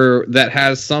with her that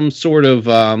has some sort of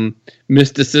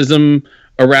mysticism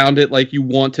around it. Like you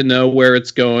want to know where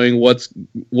it's going, what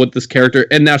this character,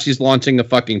 and now she's launching a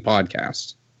fucking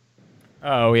podcast.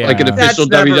 Oh yeah, like an official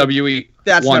WWE.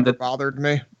 That's one never bothered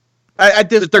me. At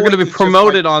this they're going to point, be it's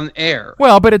promoted just on air.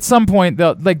 Well, but at some point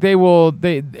I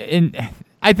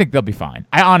think they'll be fine.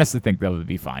 I honestly think they'll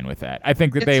be fine with that. I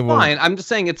think that they will. It's fine. I'm just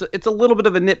saying it's a little bit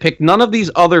of a nitpick. None of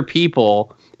these other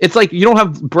people. It's like you don't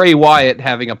have Bray Wyatt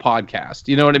having a podcast.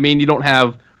 You know what I mean? You don't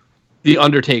have The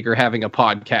Undertaker having a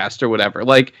podcast or whatever.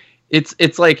 Like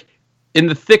it's like in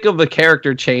the thick of the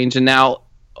character change, and now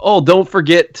don't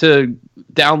forget to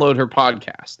download her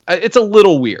podcast. It's a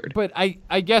little weird. But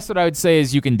I guess what I would say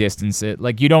is you can distance it.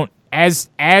 Like you don't as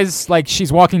like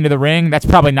she's walking to the ring. That's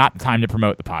probably not the time to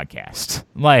promote the podcast.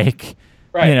 Like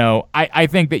I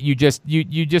think that you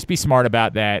just be smart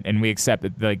about that, and we accept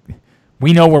that. Like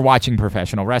we know we're watching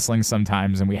professional wrestling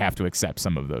sometimes, and we have to accept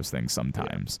some of those things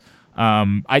sometimes.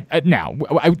 No,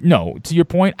 to your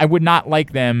point, I would not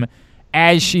like them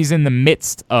as she's in the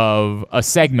midst of a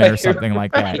segment or something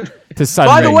like that to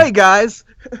suddenly. By the way, guys.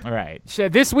 All right.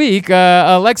 This week,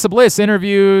 Alexa Bliss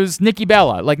interviews Nikki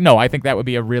Bella. Like, no, I think that would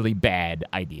be a really bad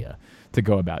idea. to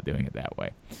go about doing it that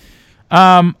way.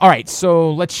 All right,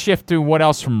 so let's shift to what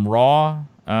else from Raw.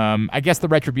 I guess the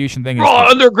Retribution thing is Raw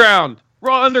Underground.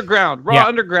 Raw Underground. Raw Yeah.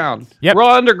 Underground. Yep.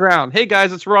 Raw Underground. Hey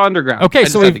guys, it's Raw Underground. Okay,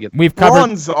 so we've covered.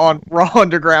 Ron's on Raw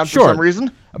Underground Sure. for some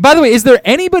reason. By the way, is there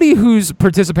anybody whose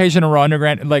participation in Raw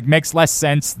Underground like makes less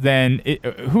sense than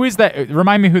who is that?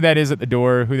 Remind me who that is at the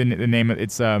door. Who the name of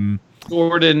it's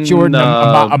Jordan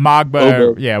Amagba.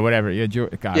 Bobo. Yeah, whatever. Yeah,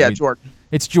 God, Yeah, Jordan.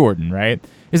 It's Jordan, right?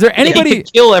 Is there anybody? He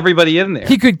could kill everybody in there.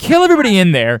 He could kill everybody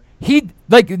in there. He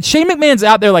Shane McMahon's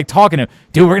out there like talking to him.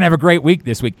 Dude, we're gonna have a great week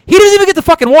this week. He doesn't even get to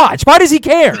fucking watch. Why does he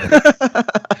care?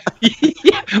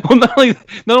 Yeah. Well, not only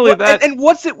that, And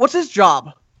what's his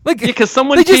job? Like, because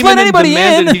someone they just came let in and anybody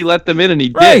demanded in. he let them in, and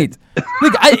he Right. did.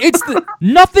 Like,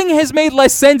 nothing has made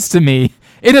less sense to me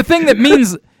in a thing that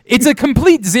means it's a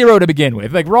complete zero to begin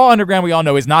with. Like, Raw Underground, we all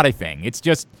know, is not a thing. It's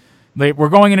just like, we're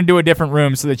going into a different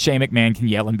room so that Shane McMahon can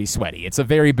yell and be sweaty. It's a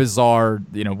very bizarre,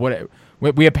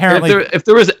 what we apparently. If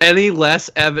there was any less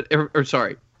evidence,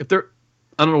 if there,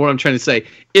 I don't know what I'm trying to say.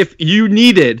 If you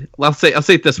needed, I'll say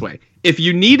it this way: if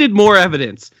you needed more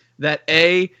evidence that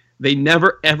A, they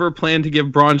never ever planned to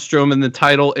give Braun Strowman the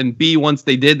title, and B, once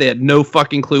they did, they had no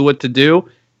fucking clue what to do.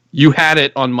 You had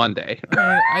it on Monday.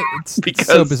 It's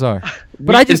so bizarre.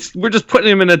 But we're just putting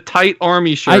him in a tight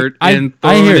army shirt and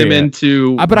I throwing hear him you.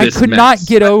 into. But I this could mess. not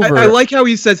get over. I like how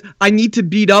he says, I need to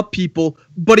beat up people,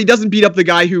 but he doesn't beat up the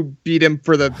guy who beat him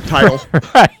for the title.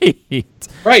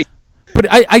 Right. But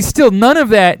I still none of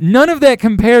that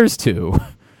compares to.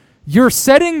 You're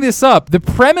setting this up. The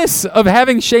premise of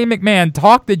having Shane McMahon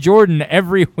talk to Jordan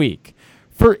every week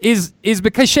is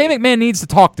because Shane McMahon needs to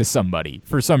talk to somebody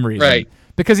for some reason. Right.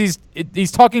 Because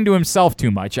he's talking to himself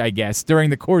too much, I guess, during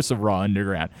the course of Raw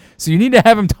Underground. So you need to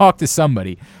have him talk to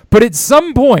somebody. But at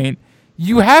some point,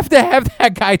 you have to have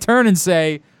that guy turn and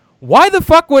say, "Why the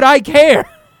fuck would I care?"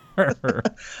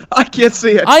 I can't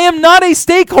see it. I am not a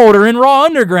stakeholder in Raw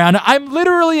Underground. I'm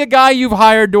literally a guy you've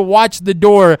hired to watch the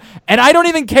door, and I don't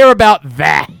even care about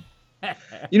that.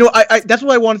 You know, I that's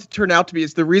what I wanted to turn out to be.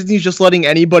 Is the reason he's just letting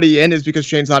anybody in is because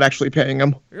Shane's not actually paying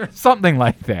him. Something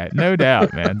like that. No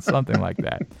doubt, man. Something like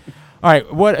that. All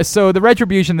right. So the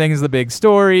Retribution thing is the big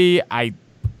story.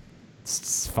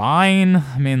 It's fine.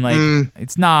 I mean, like,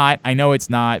 it's not. I know it's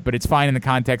not, but it's fine in the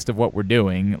context of what we're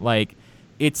doing. Like,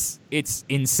 it's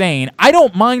insane. I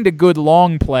don't mind a good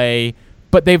long play,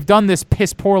 but they've done this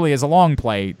piss poorly as a long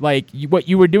play. Like, what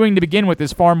you were doing to begin with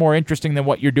is far more interesting than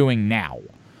what you're doing now.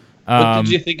 What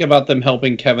did you think about them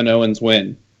helping Kevin Owens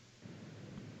win?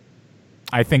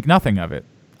 I think nothing of it.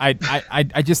 I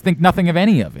just think nothing of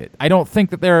any of it. I don't think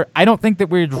that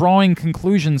we're drawing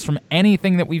conclusions from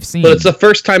anything that we've seen. But it's the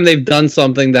first time they've done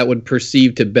something that would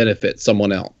perceive to benefit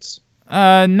someone else.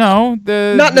 No,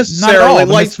 Not necessarily. Not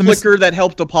Lights flicker that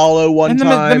helped Apollo one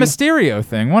time. The Mysterio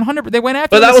thing, 100. They went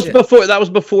after. But that was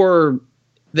before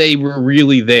they were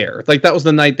really there. Like, that was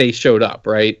the night they showed up,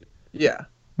 right? Yeah.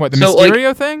 What, the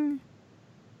Mysterio thing?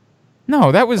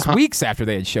 No, that was weeks after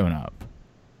they had shown up.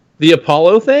 The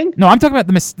Apollo thing? No, I'm talking about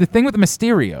the thing with the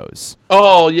Mysterios.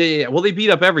 Oh, yeah. Well, they beat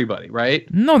up everybody, right?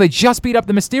 No, they just beat up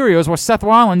the Mysterios where Seth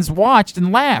Rollins watched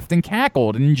and laughed and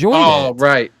cackled and enjoyed it. Oh,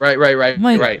 right. Like,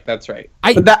 Right, that's right.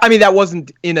 That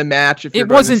wasn't in a match. If you're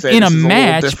it wasn't going to say in a this is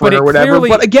match, little but different or whatever. clearly,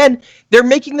 But again, they're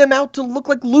making them out to look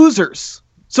like losers.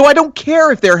 So I don't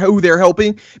care if they're who they're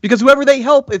helping, because whoever they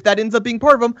help, if that ends up being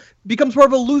part of them, becomes part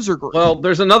of a loser group. Well,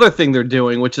 there's another thing they're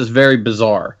doing, which is very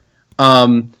bizarre.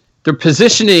 They're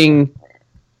positioning.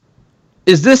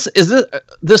 Is this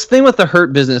thing with the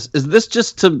Hurt Business? Is this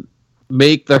just to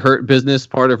make the Hurt Business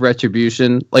part of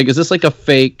Retribution? Like, is this like a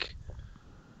fake?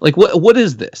 Like, what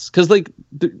is this? Because like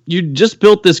you just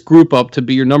built this group up to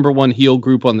be your number one heel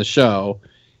group on the show,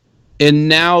 and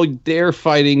now they're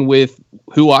fighting with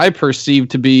who I perceive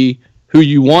to be who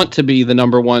you want to be the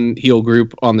number one heel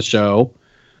group on the show,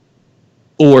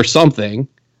 or something.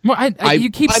 Well,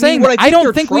 you keep I saying mean, what that. I don't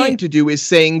they're think trying to do is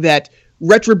saying that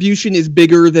Retribution is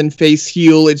bigger than face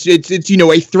heel. It's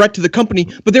a threat to the company,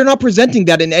 but they're not presenting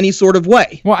that in any sort of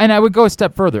way. Well, and I would go a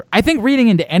step further. I think reading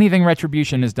into anything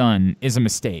Retribution has done is a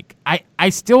mistake. I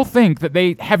still think that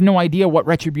they have no idea what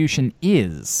Retribution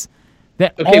is.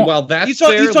 Well, that's he's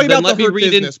fair. talking Then about the Hurt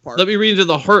Business part. Let me read into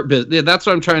the Hurt Business. Yeah, that's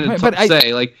what I'm trying to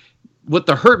say. Like, what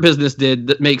the Hurt Business did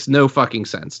that makes no fucking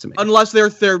sense to me. Unless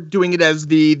they're doing it as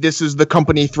this is the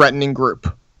company threatening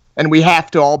group, and we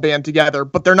have to all band together,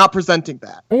 but they're not presenting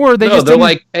that. Or they're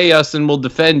like, pay us and we'll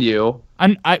defend you.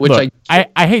 I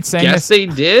hate saying this. Yes, they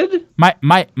did.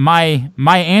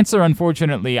 My answer,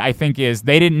 unfortunately, I think is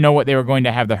they didn't know what they were going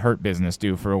to have the Hurt Business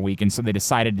do for a week, and so they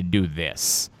decided to do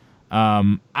this. I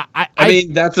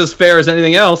mean, that's as fair as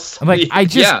anything else. Like, I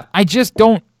just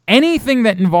don't. Anything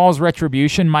that involves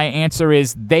Retribution, my answer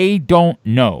is they don't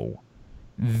know.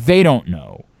 They don't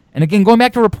know. And again, going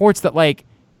back to reports that, like,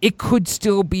 it could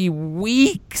still be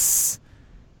weeks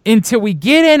until we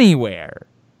get anywhere.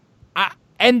 I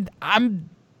hate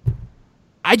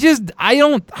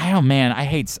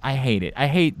it. I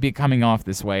hate coming off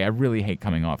this way. I really hate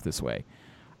coming off this way.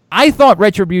 I thought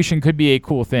Retribution could be a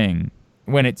cool thing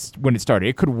when it started.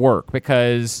 It could work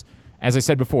because, as I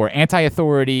said before,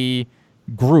 anti-authority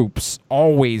groups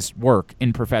always work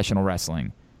in professional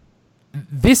wrestling.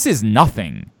 This is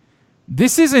nothing.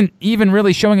 This isn't even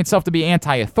really showing itself to be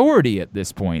anti-authority at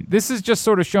this point. This is just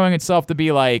sort of showing itself to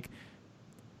be like,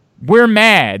 we're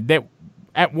mad that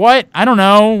at what? I don't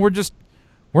know.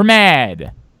 We're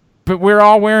mad, but we're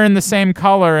all wearing the same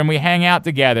color and we hang out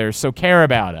together, so care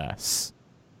about us.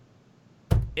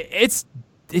 It's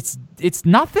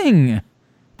nothing.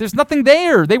 There's nothing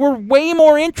there. They were way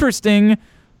more interesting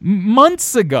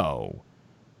months ago.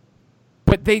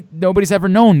 But nobody's ever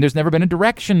known. There's never been a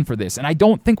direction for this, and I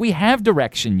don't think we have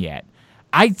direction yet.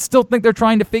 I still think they're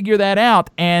trying to figure that out,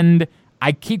 and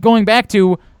I keep going back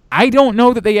to, I don't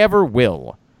know that they ever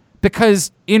will.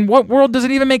 Because in what world does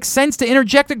it even make sense to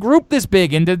interject a group this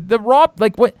big into the Raw?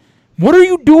 Like, what are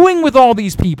you doing with all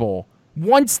these people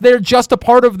once they're just a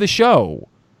part of the show?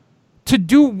 To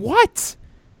do what?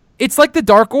 It's like the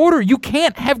Dark Order. You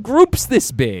can't have groups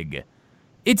this big.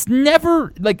 It's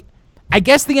never, like, I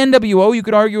guess the NWO, you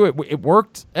could argue it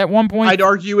worked at one point. I'd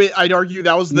argue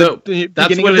that was the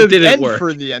beginning when of it the didn't end work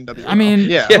for the NWO. I mean,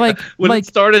 yeah. When it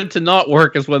started to not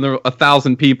work is when there were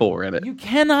 1,000 people were in it. You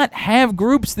cannot have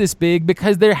groups this big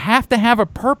because they have to have a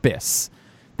purpose.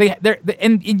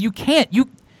 And you can't.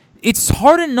 It's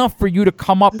hard enough for you to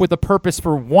come up with a purpose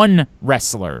for one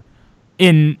wrestler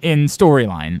in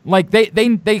storyline. Like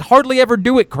they hardly ever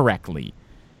do it correctly.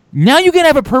 Now you can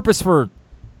have a purpose for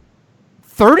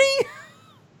 30.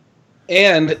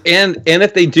 And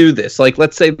if they do this, like,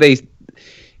 let's say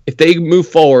if they move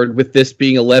forward with this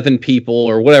being 11 people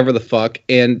or whatever the fuck,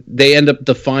 and they end up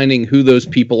defining who those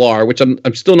people are, which I'm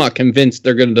still not convinced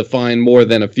they're going to define more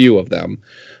than a few of them.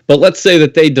 But let's say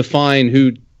that they define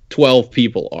who 12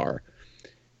 people are.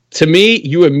 To me,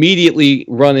 you immediately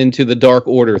run into the Dark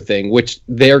Order thing, which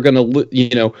they're going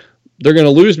to, they're going to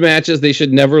lose matches they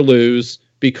should never lose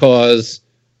because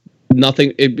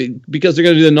because they're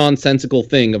going to do the nonsensical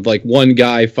thing of like one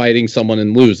guy fighting someone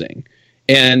and losing.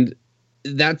 And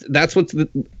that's what's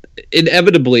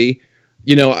inevitably,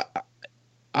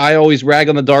 I always rag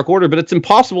on the Dark Order, but it's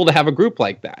impossible to have a group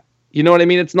like that. You know what I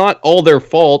mean? It's not all their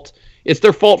fault. It's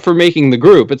their fault for making the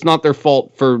group. It's not their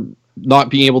fault for not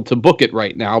being able to book it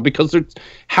right now, because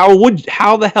how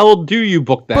the hell do you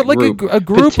book that group? A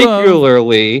group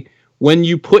particularly when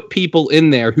you put people in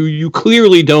there who you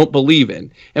clearly don't believe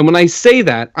in. And when I say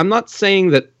that, I'm not saying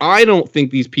that I don't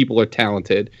think these people are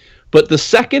talented, but the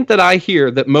second that I hear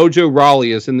that Mojo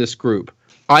Rawley is in this group,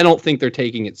 I don't think they're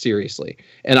taking it seriously.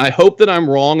 And I hope that I'm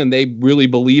wrong and they really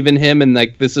believe in him and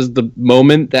like this is the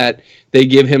moment that they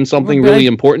give him something really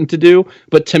important to do.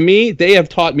 But to me, they have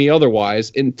taught me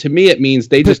otherwise. And to me, it means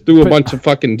they just threw a bunch of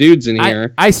fucking dudes in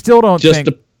here. I still don't think...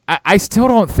 I still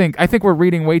don't think... I think we're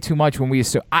reading way too much when we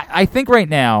assume... I think right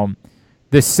now,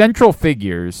 the central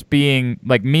figures being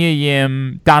like Mia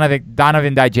Yim, Donovan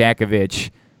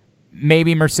Dijakovic,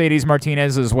 maybe Mercedes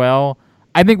Martinez as well,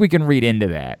 I think we can read into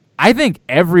that. I think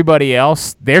everybody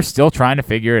else, they're still trying to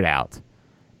figure it out.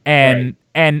 And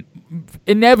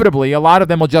inevitably, a lot of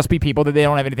them will just be people that they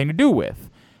don't have anything to do with.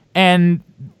 And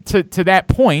to that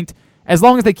point... as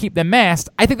long as they keep them masked,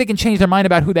 I think they can change their mind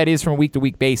about who that is from a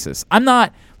week-to-week basis. I'm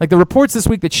not, like the reports this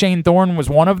week that Shane Thorne was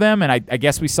one of them, and I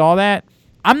guess we saw that.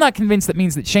 I'm not convinced that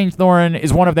means that Shane Thorne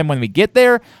is one of them when we get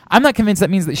there. I'm not convinced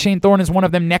that means that Shane Thorne is one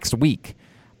of them next week.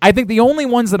 I think the only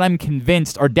ones that I'm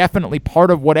convinced are definitely part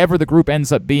of whatever the group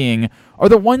ends up being are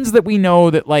the ones that we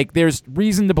know that, like, there's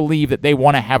reason to believe that they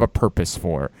want to have a purpose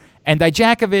for. And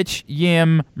Dijakovic,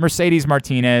 Yim, Mercedes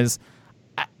Martinez...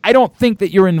 I don't think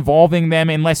that you're involving them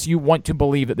unless you want to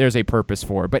believe that there's a purpose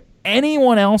for it. But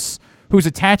anyone else who's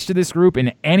attached to this group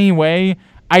in any way,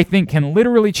 I think can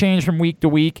literally change from week to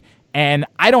week. And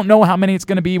I don't know how many it's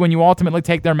going to be when you ultimately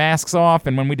take their masks off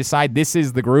and when we decide this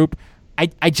is the group.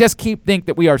 I just think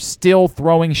that we are still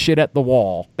throwing shit at the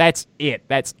wall. That's it.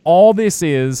 That's all this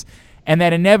is. And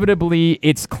that inevitably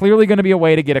it's clearly going to be a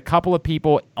way to get a couple of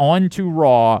people onto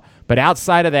Raw. But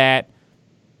outside of that,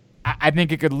 I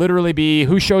think it could literally be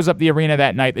who shows up the arena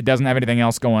that night that doesn't have anything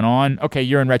else going on. Okay,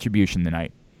 you're in Retribution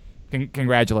tonight.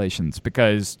 Congratulations,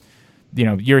 because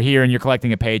you're here and you're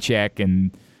collecting a paycheck,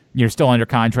 and you're still under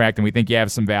contract and we think you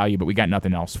have some value, but we got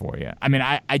nothing else for you. I mean,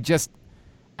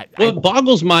 What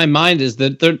boggles my mind is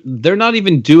that they're not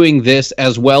even doing this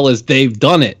as well as they've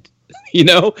done it. You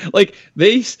know, like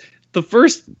the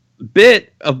first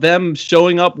bit of them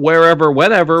showing up wherever,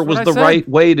 whenever was the right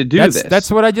way to do this. That's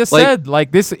what I just said.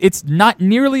 Like this, it's not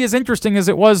nearly as interesting as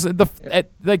it was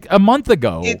like a month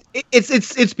ago.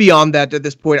 It's beyond that at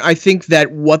this point. I think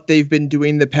that what they've been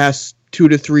doing the past 2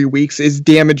 to 3 weeks is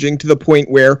damaging to the point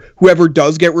where whoever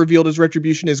does get revealed as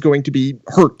Retribution is going to be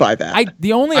hurt by that. I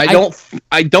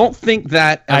don't think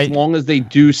that as long as they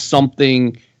do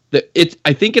something that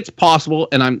I think it's possible,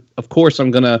 and I'm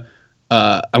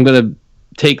gonna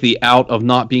take the out of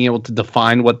not being able to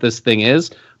define what this thing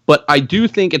is, but I do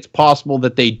think it's possible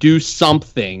that they do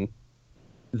something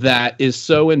that is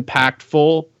so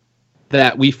impactful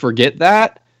that we forget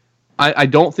that. I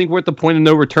don't think we're at the point of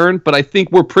no return, but I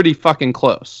think we're pretty fucking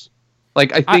close.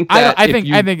 Like I think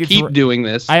if you keep doing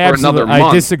this for another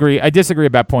month. I disagree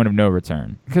about point of no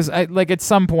return, because at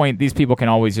some point these people can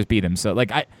always just beat themselves.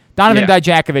 Donovan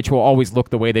Dijakovic will always look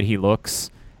the way that he looks.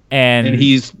 And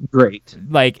he's great.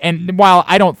 And while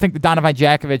I don't think that Donovan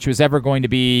Dijakovic was ever going to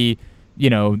be,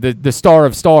 the star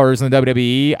of stars in the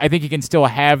WWE, I think he can still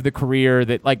have the career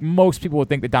that most people would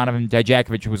think that Donovan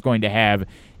Dijakovic was going to have,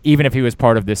 even if he was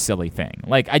part of this silly thing.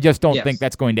 I just don't think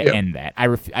that's going to end that.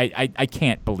 I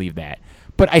can't believe that.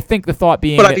 But I think the thought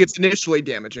being, but I think it's initially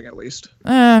damaging, at least.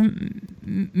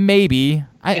 Maybe.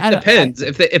 It depends.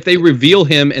 If they reveal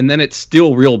him and then it's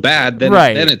still real bad, then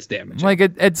it's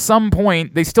damaging. At some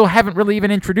point, they still haven't really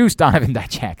even introduced Donovan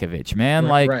Dijakovic, man.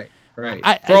 Right.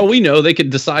 For all we know, they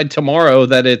could decide tomorrow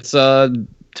that it's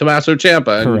Tommaso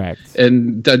Ciampa. Correct.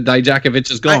 And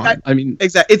Dijakovic is gone. I mean,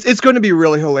 exactly. It's going to be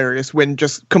really hilarious when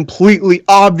just completely,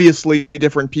 obviously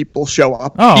different people show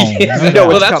up. Oh,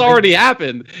 well, that's already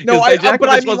happened. No,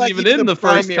 Dijakovic wasn't even in the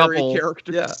first couple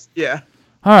characters. Yeah.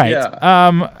 All right. Yeah.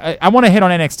 I want to hit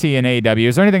on NXT and AEW.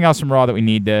 Is there anything else from Raw that we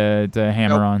need to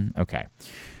hammer on? Okay.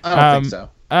 I don't think so.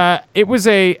 It was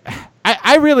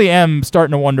I really am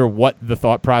starting to wonder what the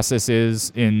thought process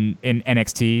is in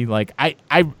NXT.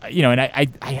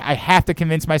 I have to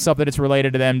convince myself that it's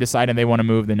related to them deciding they want to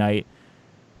move the night.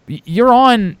 You're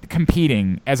on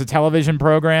competing as a television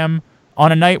program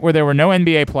on a night where there were no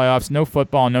NBA playoffs, no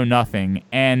football, no nothing.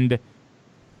 And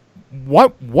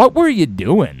what were you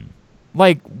doing?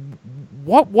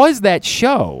 What was that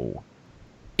show?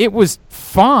 It was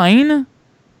fine,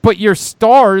 but your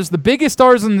stars, the biggest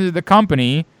stars in the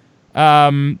company,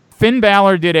 Finn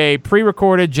Balor did a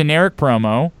pre-recorded generic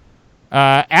promo.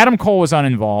 Adam Cole was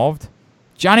uninvolved.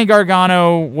 Johnny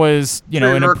Gargano was, in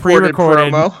a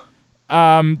pre-recorded promo.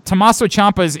 Tommaso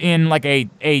Ciampa's in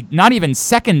a not even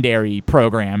secondary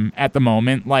program at the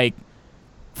moment, 4th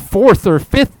or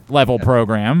 5th level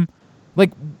program.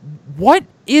 What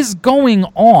is going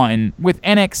on with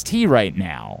NXT right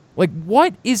now?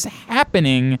 What is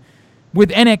happening with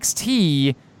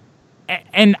NXT?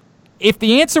 And if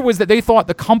the answer was that they thought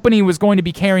the company was going to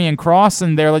be Karrion Kross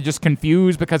and they're just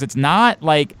confused because it's not,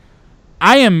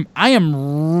 I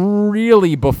am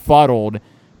really befuddled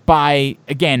by,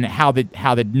 again, how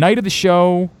the night of the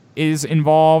show is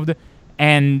involved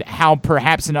and how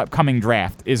perhaps an upcoming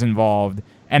draft is involved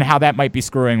and how that might be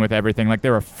screwing with everything.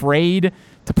 They're afraid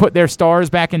to put their stars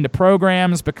back into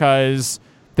programs because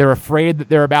they're afraid that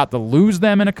they're about to lose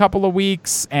them in a couple of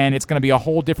weeks, and it's going to be a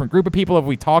whole different group of people that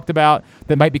we talked about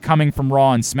that might be coming from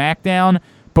Raw and SmackDown.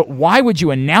 But why would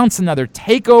you announce another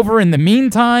takeover in the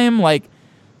meantime?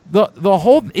 The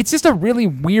whole, it's just a really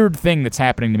weird thing that's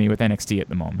happening to me with NXT at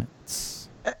the moment.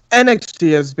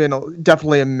 NXT has been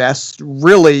definitely a mess,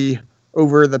 really,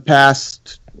 over the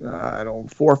past 4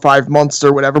 or 5 months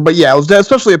or whatever. But yeah, it was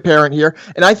especially apparent here.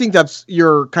 And I think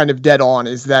you're kind of dead on,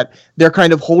 is that they're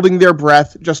kind of holding their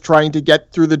breath, just trying to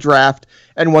get through the draft.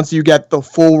 And once you get the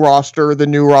full roster, the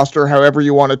new roster, however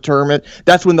you want to term it,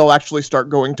 that's when they'll actually start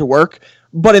going to work.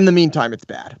 But in the meantime, it's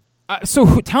bad.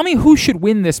 So tell me who should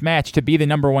win this match to be the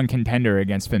number one contender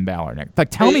against Finn Balor, Nick?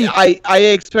 Tell me. I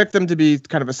expect them to be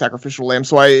kind of a sacrificial lamb.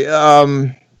 So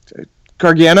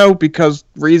Gargano, because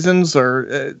reasons,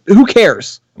 or who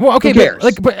cares? Well, okay,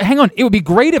 but hang on. It would be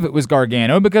great if it was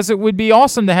Gargano, because it would be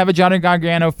awesome to have a Johnny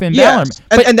Gargano Finn Balor.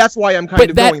 And that's why I'm kind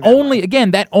of going that way.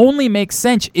 Again, that only makes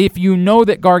sense if you know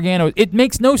that Gargano. It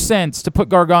makes no sense to put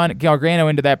Gargano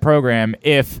into that program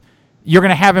if you're going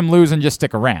to have him lose and just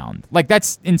stick around.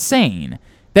 That's insane.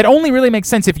 That only really makes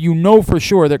sense if you know for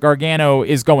sure that Gargano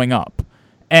is going up.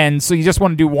 And so you just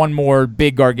want to do one more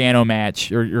big Gargano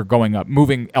match, or you're going up,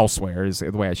 moving elsewhere is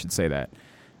the way I should say that.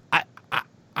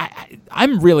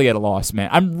 I'm really at a loss, man.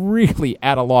 I'm really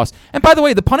at a loss. And by the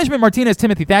way, the Punishment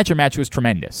Martinez-Timothy Thatcher match was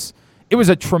tremendous. It was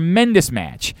a tremendous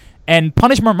match. And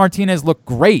Punishment Martinez looked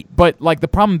great. But, like, the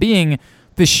problem being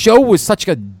the show was such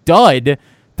a dud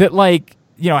that, like,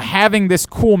 you know, having this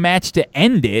cool match to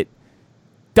end it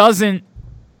doesn't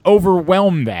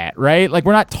overwhelm that, right? Like,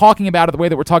 we're not talking about it the way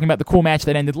that we're talking about the cool match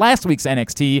that ended last week's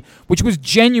NXT, which was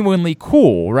genuinely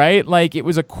cool, right? Like, it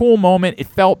was a cool moment. It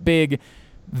felt big.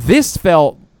 This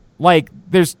felt like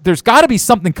there's got to be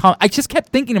something. I just kept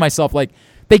thinking to myself, like,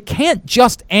 they can't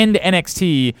just end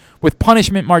NXT with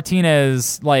Punishment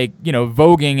Martinez, like, you know,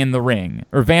 voguing in the ring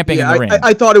or vamping in the ring.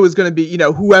 I thought it was going to be, you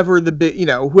know, whoever's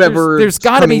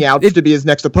coming out to be his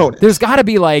next opponent. There's got to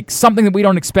be, like, something that we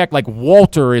don't expect, like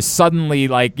Walter is suddenly,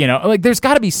 like, you know, like, there's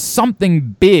got to be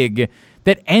something big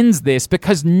that ends this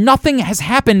because nothing has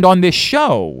happened on this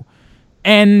show.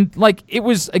 And, like, it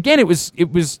was a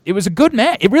good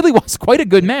match. It really was quite a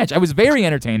good match. I was very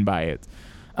entertained by it.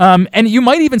 And you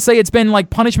might even say it's been, like,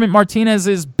 Punishment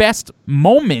Martinez's best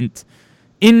moment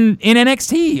in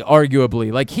NXT,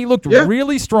 arguably. Like, he looked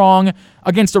really strong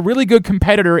against a really good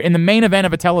competitor in the main event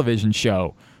of a television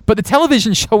show. But the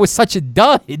television show was such a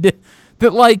dud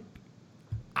that, like,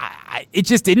 it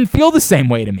just didn't feel the same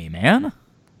way to me, man.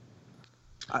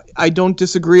 I don't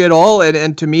disagree at all.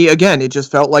 And to me, again, it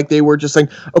just felt like they were just saying,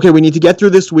 okay, we need to get through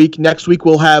this week. Next week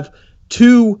we'll have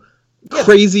 2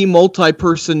 crazy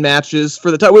multi-person matches for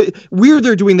the time. Weird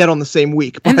they're doing that on the same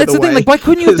week, and that's the thing. Like, why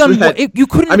couldn't you have done you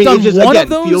couldn't have done one of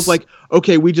those? It feels like,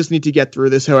 okay, we just need to get through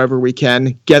this however we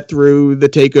can, get through the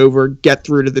takeover, get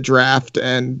through to the draft,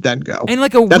 and then go. And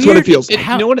like that's what it feels like.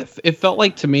 You know what it felt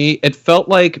like to me? It felt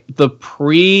like the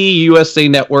pre-USA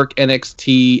Network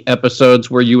NXT episodes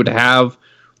where you would have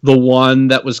the one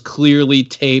that was clearly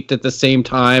taped at the same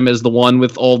time as the one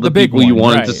with all the people you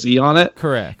wanted to see on it.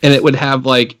 Correct. And it would have,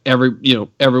 like,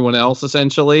 everyone else,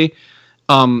 essentially.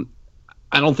 I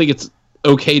don't think it's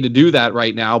okay to do that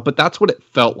right now, but that's what it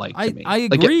felt like to me. I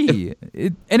agree.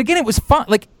 And again, it was fun.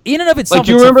 Like, in and of itself. Like,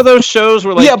 do you remember those shows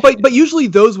where, like... Yeah, but usually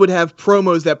those would have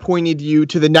promos that pointed you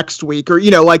to the next week, or,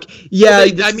 you know, like,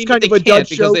 kind of a dud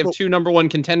show. Because they have 2 number 1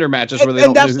 contender matches where they don't...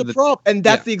 And that's the problem. And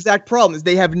that's the exact problem, is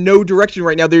they have no direction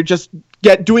right now. They're just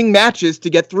doing matches to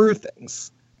get through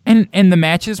things. And the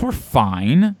matches were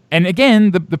fine. And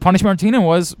again, the Punishment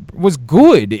Martinez was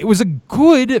good. It was a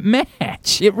good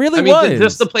match. It really was.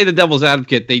 Just to play the devil's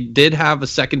advocate, they did have a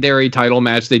secondary title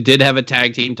match. They did have a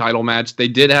tag team title match. They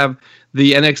did have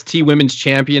the NXT Women's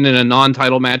Champion in a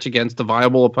non-title match against a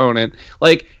viable opponent.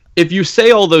 Like, if you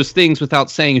say all those things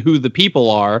without saying who the people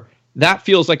are, that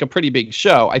feels like a pretty big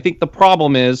show. I think the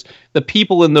problem is the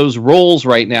people in those roles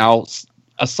right now,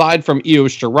 aside from Io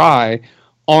Shirai,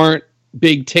 aren't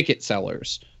big ticket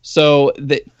sellers. So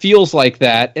that feels like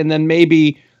that. And then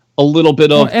maybe a little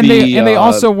bit of they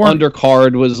also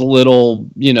undercard was a little,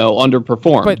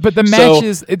 underperformed. But the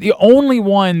matches, the only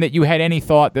one that you had any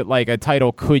thought that, like, a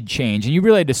title could change, and you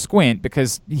really had to squint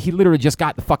because he literally just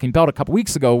got the fucking belt a couple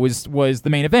weeks ago, was the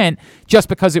main event, just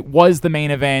because it was the main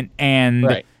event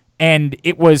and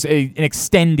it was an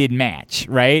extended match,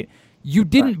 right? You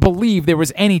didn't believe there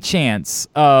was any chance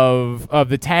of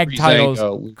the tag titles.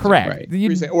 Correct.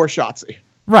 Or Shotzi.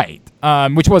 Right.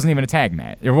 Which wasn't even a tag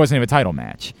match. It wasn't even a title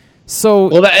match.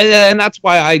 So, and that's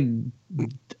why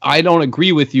I don't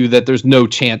agree with you that there's no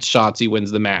chance Shotzi wins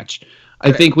the match.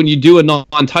 I think when you do a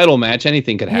non-title match,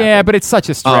 anything could happen. Yeah, but it's such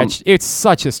a stretch. It's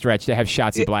such a stretch to have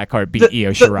Shotzi Blackheart beat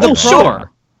Io Shirai.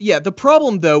 Sure. Yeah, the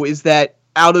problem, though, is that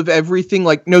out of everything,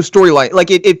 like, no storyline.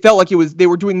 Like, it felt like they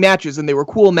were doing matches, and they were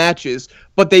cool matches,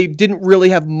 but they didn't really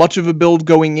have much of a build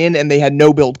going in, and they had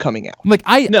no build coming out.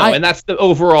 And that's the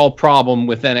overall problem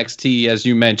with NXT, as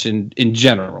you mentioned, in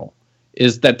general,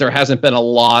 is that there hasn't been a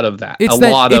lot of that.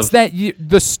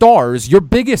 The stars, your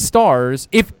biggest stars,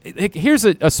 here's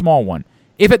a small one.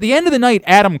 If at the end of the night,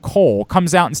 Adam Cole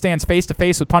comes out and stands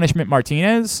face-to-face with Punishment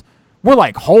Martinez, we're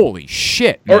like, holy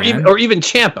shit, man. Or even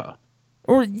Ciampa.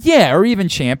 Or even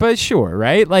Ciampa, sure,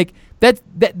 right? Like,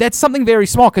 that's something very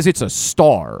small because it's a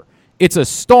star. It's a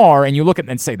star, and you look at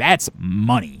it and say, that's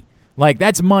money. Like,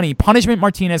 that's money. Punishment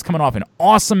Martinez coming off an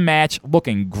awesome match,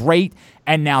 looking great,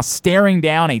 and now staring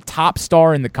down a top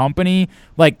star in the company.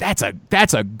 Like, that's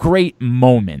a great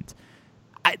moment.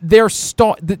 This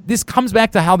comes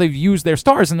back to how they've used their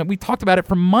stars, and we talked about it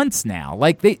for months now.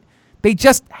 Like, they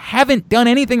just haven't done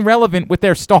anything relevant with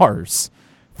their stars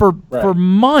for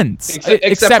months.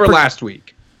 Except for last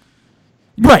week.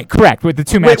 Right, correct. With the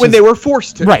 2 matches. When they were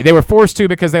forced to. Right, they were forced to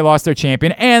because they lost their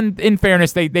champion. And in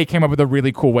fairness, they came up with a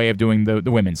really cool way of doing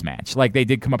the women's match. Like, they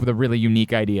did come up with a really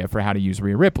unique idea for how to use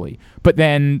Rhea Ripley. But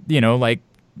then,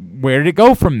 where did it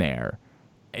go from there?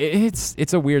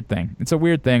 It's a weird thing. It's a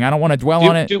weird thing. I don't want to dwell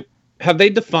on it. Have they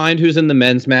defined who's in the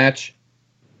men's match?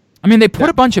 I mean, they put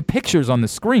a bunch of pictures on the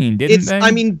screen, didn't they? I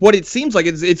mean, what it seems like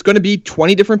it's going to be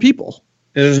 20 different people.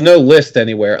 There's no list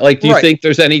anywhere. Like, do you think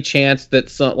there's any chance that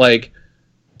some like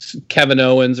Kevin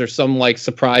Owens or some like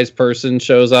surprise person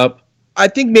shows up? I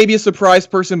think maybe a surprise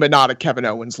person, but not at Kevin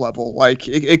Owens level. Like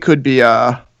it could be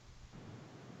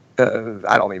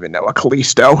I don't even know, a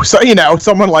Kalisto. So,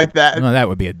 someone like that. No, that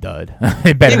would be a dud.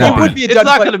 It would be a dud. It's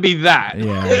not going to be that.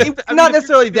 Yeah. Not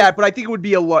necessarily that, but I think it would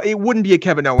be it wouldn't be a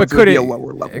Kevin Owens. But could it would be a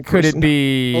lower level Could person. it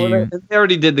be... Well, they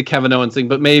already did the Kevin Owens thing,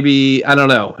 but maybe, I don't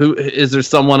know. Who is there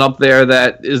someone up there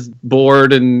that is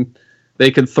bored and they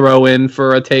could throw in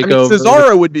for a takeover?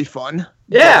 Cesaro would be fun.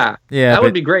 Yeah. Yeah, that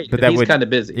would be great. But he's kind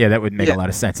of busy. Yeah, that would make a lot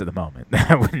of sense at the moment.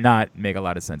 That would not make a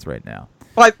lot of sense right now.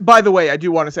 By the way, I do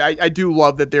want to say I do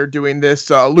love that they're doing this.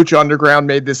 Lucha Underground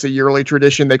made this a yearly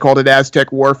tradition. They called it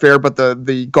Aztec Warfare, but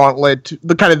the gauntlet,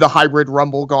 the kind of the hybrid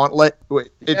Rumble gauntlet,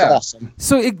 it's awesome.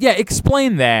 So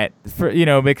explain that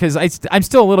because I'm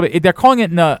still a little bit. They're calling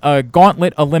it a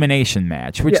gauntlet elimination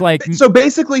match, which so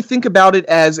basically think about it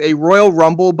as a Royal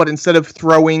Rumble, but instead of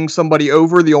throwing somebody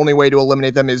over, the only way to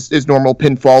eliminate them is normal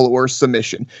pinfall or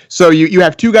submission. So you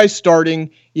have two guys starting.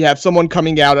 You have someone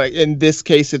coming out. In this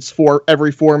case, it's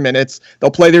every 4 minutes. They'll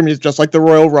play their music just like the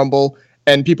Royal Rumble,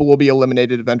 and people will be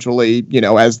eliminated eventually,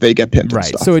 as they get pinned.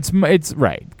 Right. And stuff. So it's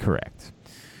right, correct.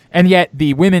 And yet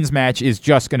the women's match is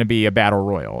just going to be a battle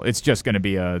royal. It's just going to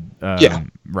be a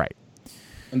right.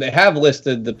 And they have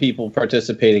listed the people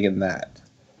participating in that.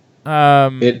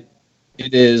 It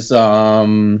is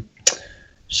Shotzi,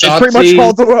 it's pretty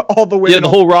much all the women. Yeah, the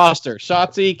whole roster.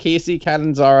 Shotzi, Casey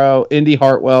Catanzaro, Indy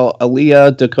Hartwell,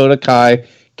 Aaliyah, Dakota Kai,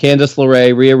 Candice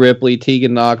LeRae, Rhea Ripley,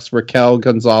 Tegan Knox, Raquel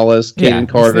Gonzalez, Kaden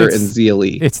Carter, and Zia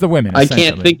Lee. It's the women. I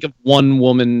can't think of one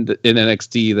woman in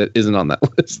NXT that isn't on that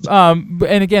list. And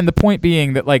again, the point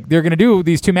being that they're going to do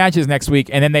these 2 matches next week,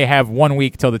 and then they have 1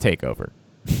 week till the takeover.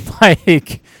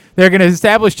 They're going to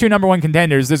establish 2 number 1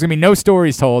 contenders. There's going to be no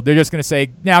stories told. They're just going to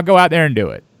say, now go out there and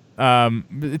do it.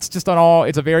 It's just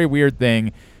it's a very weird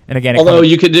thing. And again, although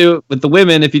you could do with the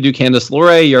women, if you do Candice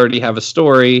LeRae, you already have a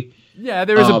story. Yeah,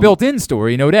 there is a built-in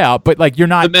story, no doubt. But you're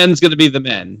not. The men's going to be the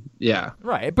men. Yeah,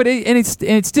 right. But it's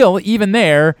still even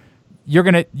there. You're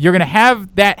gonna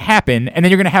have that happen, and then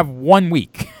you're gonna have 1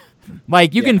 week.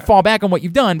 You can fall back on what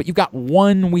you've done, but you've got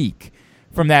 1 week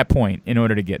from that point in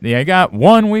order to get. Yeah, I got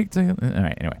 1 week to. All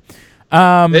right. Anyway,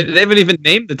 they haven't even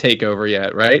named the takeover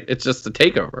yet, right? It's just the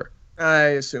takeover. I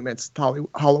assume it's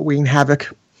Halloween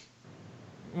Havoc.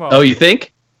 Well, you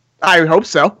think? I hope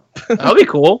so. That'll be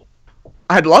cool.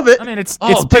 I'd love it. I mean,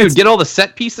 get all the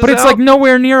set pieces. But it's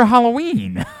nowhere near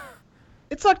Halloween.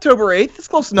 It's October 8th. It's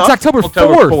close enough. It's October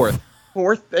 4th.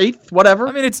 4th, 8th, whatever.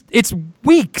 I mean, it's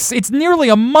weeks. It's nearly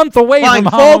a month away from Halloween.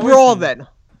 Fall Brawl then.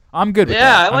 I'm good with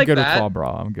that. Yeah, I like that. I'm good with Fall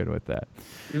Brawl. I'm good with that.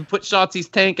 You put Shotzi's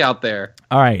tank out there.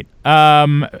 All right.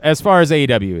 As far as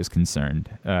AEW is concerned,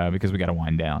 because we got to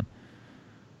wind down.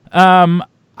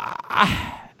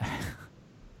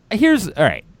 Here's all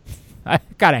right. I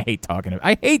hate talking about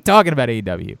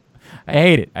AEW. I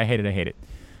hate it.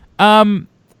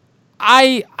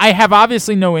 I have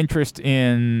obviously no interest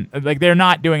in they're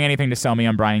not doing anything to sell me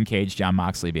on Brian Cage, Jon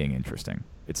Moxley being interesting.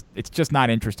 It's just not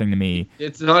interesting to me.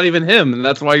 It's not even him, and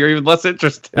that's why you're even less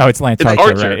interested. Oh, it's Lance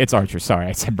Archer, right? It's Archer. Sorry,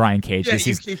 I said Brian Cage. Yeah,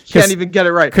 you can't even get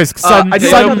it right. Because I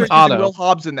do like using Will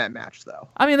Hobbs in that match, though.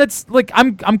 I mean, that's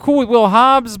I'm cool with Will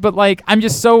Hobbs, but I'm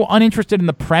just so uninterested in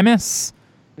the premise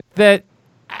that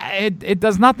it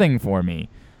does nothing for me.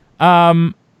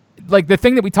 The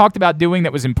thing that we talked about doing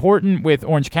that was important with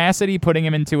Orange Cassidy, putting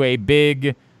him into a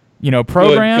big,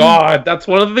 program. Good God, that's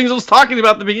one of the things I was talking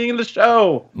about at the beginning of the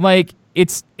show.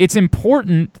 It's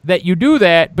important that you do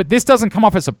that, but this doesn't come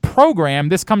off as a program.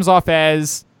 This comes off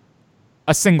as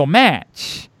a single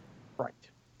match. Right.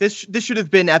 This should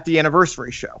have been at the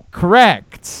anniversary show.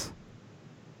 Correct.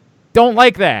 Don't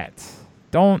like that.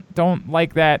 Don't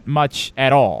like that much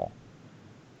at all.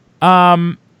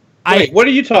 Wait, what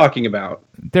are you talking about?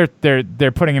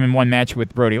 They're putting him in one match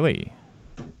with Brody Lee.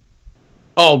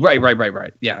 Oh,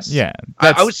 right. Yes. Yeah.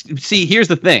 I was see. Here's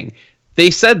the thing. They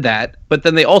said that, but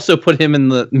then they also put him in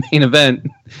the main event,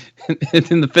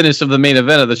 in the finish of the main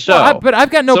event of the show. Well, but I've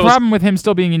got no problem with him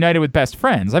still being united with Best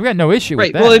Friends. I've got no issue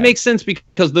with that. Right. Well, it makes sense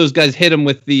because those guys hit him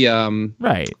with the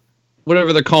right,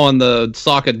 whatever they're calling the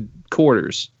socket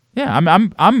quarters. Yeah,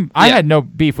 I had no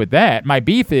beef with that. My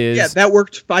beef is that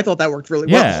worked. I thought that worked really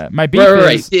well. Yeah, my beef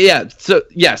Right. is Yeah. So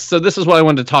yes. So this is what I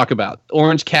wanted to talk about: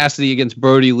 Orange Cassidy against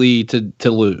Brody Lee to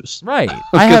lose. right.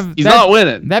 He's not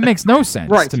winning. That makes no sense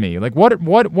Right. to me. Like, what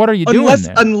are you doing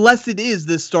there? Unless it is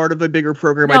the start of a bigger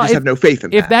program, No, I just have no faith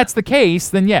in that. If that's the case,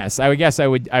 then yes, I would guess I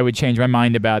would change my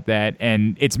mind about that,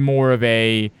 and it's more of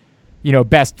a,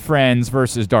 best friends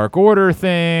versus Dark Order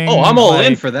thing. Oh, I'm all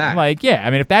in for that. Like, yeah,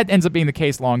 I mean, if that ends up being the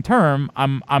case long term,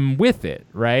 I'm with it,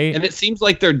 right? And it seems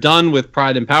like they're done with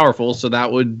Pride and Powerful, so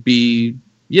that would be,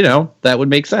 that would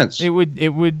make sense. It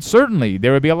would certainly,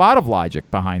 there would be a lot of logic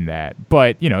behind that.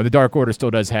 But, the Dark Order still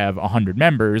does have 100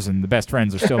 members, and the best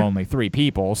friends are still only 3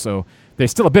 people, so there's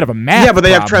still a bit of a math Yeah, but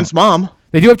they have problem. Trent's mom.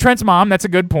 They do have Trent's mom. That's a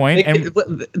good point.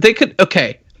 They could.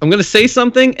 Okay, I'm going to say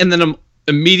something, and then I'm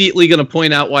immediately going to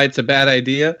point out why it's a bad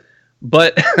idea.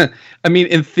 But I mean,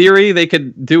 in theory, they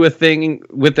could do a thing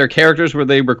with their characters where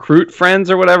they recruit friends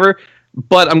or whatever.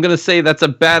 But I'm going to say that's a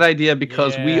bad idea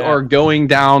because we are going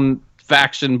down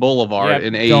faction boulevard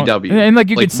in AEW. And like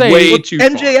you could say, way too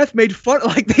MJF far. made fun.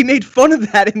 Like they made fun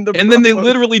of that in the. And then they promo.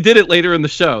 literally did it later in the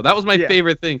show. That was my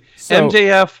favorite thing. So-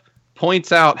 MJF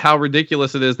points out how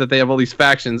ridiculous it is that they have all these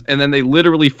factions, and then they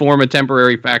literally form a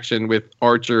temporary faction with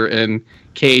Archer and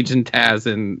Cage and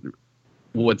Taz and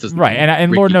what's his right, name?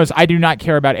 and Lord Ricky. knows I do not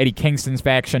care about Eddie Kingston's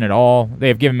faction at all. They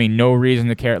have given me no reason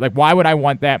to care. Like, why would I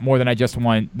want that more than I just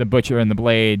want the Butcher and the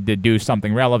Blade to do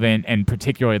something relevant, and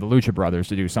particularly the Lucha Brothers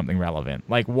to do something relevant?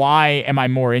 Like, why am I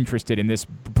more interested in this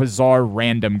bizarre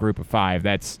random group of 5?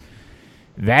 That's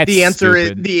the answer.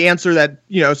 stupid. The answer that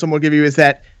someone will give you is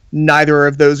that neither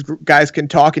of those guys can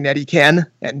talk and Eddie can,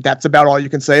 and that's about all you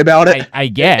can say about it. I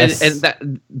guess.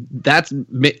 And that's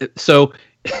so.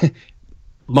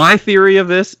 My theory of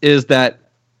this is that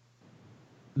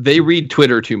they read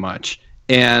Twitter too much,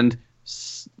 and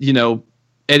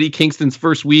Eddie Kingston's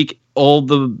first week, all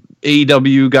the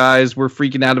AEW guys were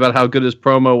freaking out about how good his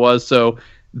promo was, so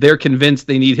they're convinced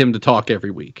they need him to talk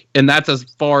every week, and that's as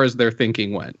far as their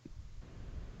thinking went.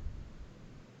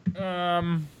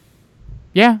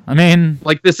 Yeah, I mean,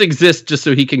 Like, this exists just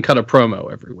so he can cut a promo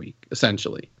every week,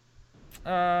 essentially.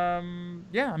 yeah,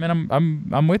 I mean,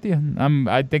 I'm with you.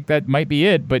 I think that might be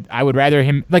it, but I would rather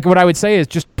him. Like, what I would say is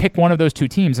just pick one of those 2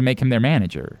 teams and make him their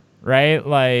manager, right?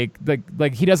 Like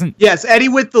he doesn't. Yes, Eddie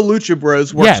with the Lucha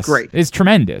Bros works great. It's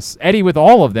tremendous. Eddie with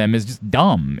all of them is just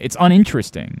dumb. It's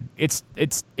uninteresting. It's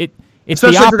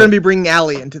Especially if we're going to be bringing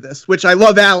Allie into this, which I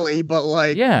love Allie, but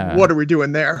what are we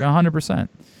doing there? 100%.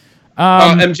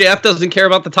 MJF doesn't care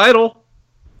about the title.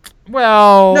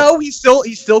 Well, No, he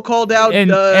still called out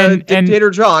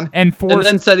Dictator John. and forced. And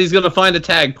then said he's going to find a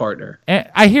tag partner.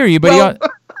 I hear you, but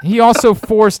he also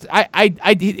forced.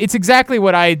 It's exactly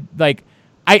what I like.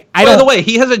 By the way,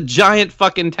 he has a giant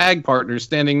fucking tag partner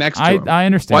standing next to him. I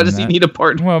understand. Why does he need a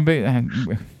partner? Well, but,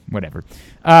 whatever.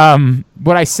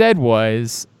 What I said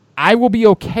was, I will be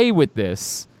okay with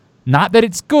this. Not that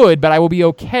it's good, but I will be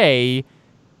okay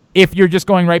if you're just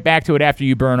going right back to it after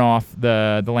you burn off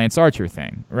the Lance Archer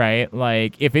thing, right?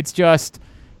 Like, if it's just,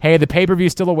 hey, the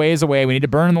pay-per-view's still a ways away, we need to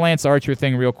burn the Lance Archer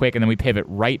thing real quick, and then we pivot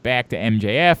right back to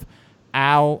MJF,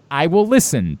 I will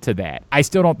listen to that. I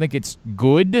still don't think it's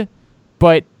good,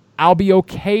 but I'll be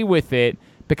okay with it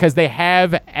because they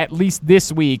have, at least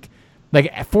this week,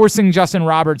 like, forcing Justin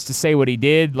Roberts to say what he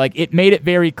did, like, it made it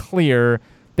very clear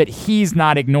that he's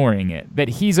not ignoring it, that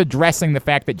he's addressing the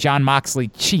fact that Jon Moxley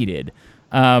cheated.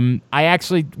 I'm going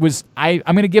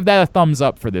to give that a thumbs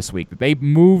up for this week. That they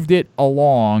moved it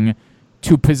along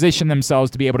to position themselves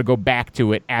to be able to go back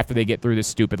to it after they get through this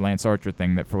stupid Lance Archer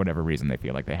thing that for whatever reason they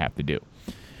feel like they have to do.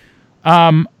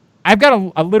 I've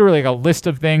got literally a list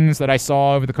of things that I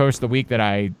saw over the course of the week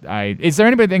that is there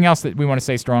anything else that we want to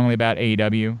say strongly about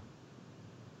AEW?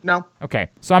 No. Okay,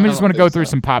 so I'm just going to go through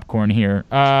some popcorn here.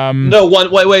 No,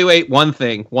 wait. One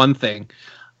thing.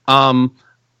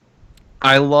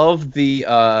 I love the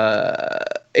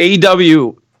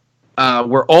AEW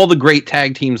where all the great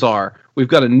tag teams are. We've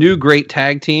got a new great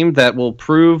tag team that will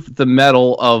prove the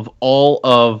mettle of all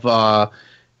of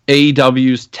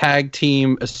AEW's tag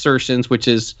team assertions, which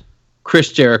is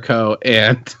Chris Jericho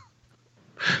and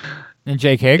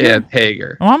Jake Hager? And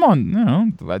Hager. Well, I don't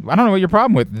know what your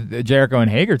problem with Jericho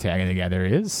and Hager tagging together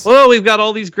is. Well, we've got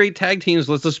all these great tag teams.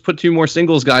 Let's just put 2 more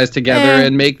singles guys together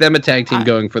and make them a tag team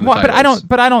going for the titles.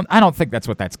 But I don't think that's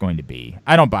what that's going to be.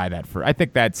 I don't buy that I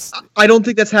think that's. I don't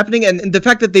think that's happening, and the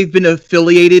fact that they've been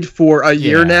affiliated for a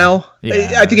year now,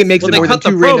 I think it makes it more than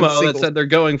 2 random singles. They cut the promo that said they're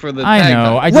going for the. I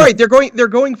know. Right, they're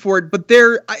going for it, but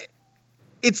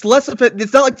it's less of it.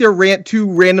 It's not like they're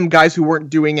 2 random guys who weren't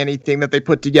doing anything that they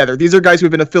put together. These are guys who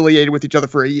have been affiliated with each other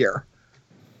for a year.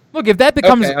 Look, if that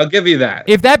becomes Okay, I'll give you that.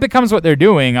 if that becomes what they're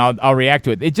doing, I'll react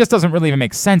to it. It just doesn't really even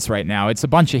make sense right now. It's a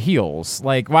bunch of heels.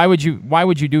 Like, why would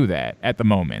you do that at the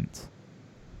moment?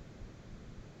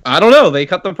 I don't know. They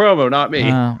cut the promo, not me.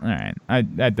 All right.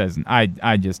 It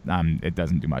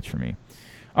doesn't do much for me.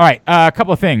 All right. A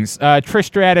couple of things. Trish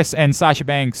Stratus and Sasha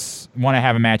Banks want to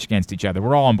have a match against each other.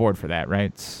 We're all on board for that,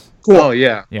 right? Cool. Oh,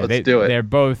 yeah. Let's do it. They're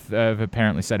both have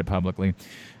apparently said it publicly.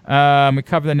 We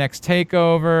cover the next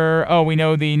takeover. Oh, we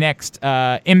know the next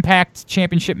Impact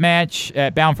Championship match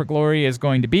at Bound for Glory is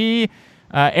going to be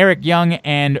Eric Young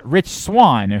and Rich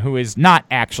Swann, who is not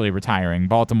actually retiring,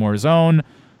 Baltimore's own.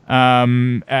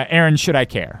 Aaron, should I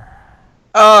care?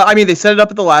 I mean, they set it up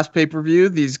at the last pay-per-view.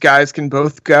 These guys can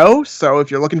both go, so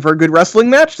if you're looking for a good wrestling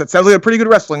match, that sounds like a pretty good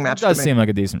wrestling match It does to me. seem like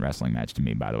a decent wrestling match to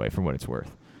me, by the way, for what it's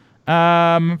worth.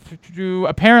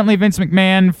 Apparently, Vince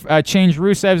McMahon changed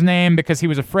Rusev's name because he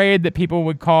was afraid that people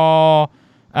would call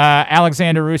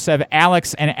Alexander Rusev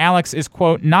Alex, and Alex is,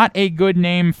 quote, not a good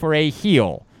name for a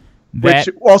heel. Which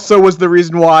also was the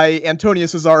reason why Antonio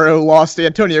Cesaro lost to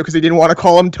Antonio, because he didn't want to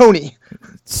call him Tony.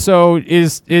 So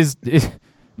is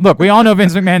look, we all know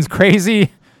Vince McMahon's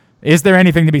crazy. Is there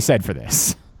anything to be said for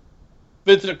this?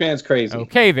 Vince McMahon's crazy.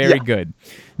 Okay, very good.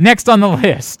 Next on the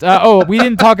list. We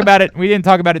didn't talk about it. We did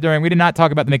not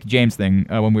talk about the Mickie James thing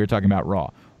when we were talking about Raw.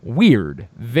 Weird.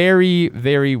 Very,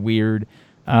 very weird.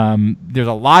 There's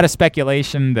a lot of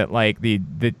speculation that like the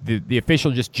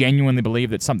official just genuinely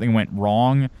believed that something went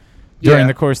wrong during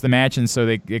the course of the match, and so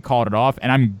they called it off.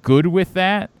 And I'm good with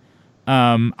that.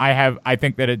 I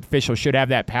think that an official should have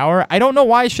that power. I don't know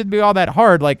why it should be all that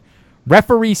hard. Like,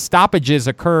 referee stoppages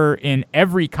occur in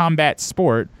every combat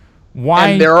sport. Why?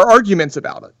 And there are arguments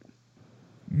about it.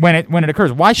 When it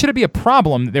occurs, why should it be a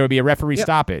problem that there would be a referee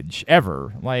stoppage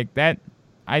ever? Like that,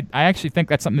 I actually think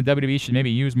that's something the WWE should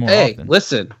maybe use more often. Hey,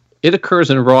 listen, it occurs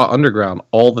in Raw Underground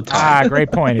all the time.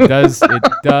 Great point. It does. It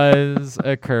does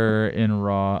occur in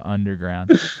Raw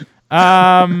Underground.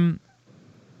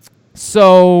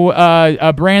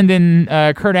 So Brandon,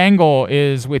 Kurt Angle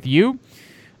is with you.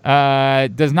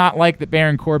 Does not like that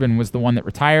Baron Corbin was the one that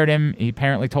retired him. He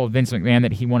apparently told Vince McMahon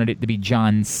that he wanted it to be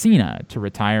John Cena to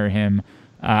retire him.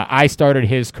 I started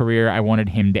his career. I wanted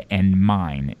him to end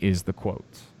mine, is the quote.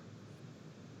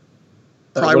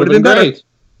 Probably would have been better. Great.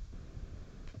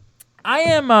 I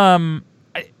am,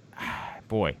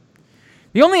 boy.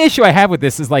 The only issue I have with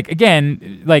this is, like,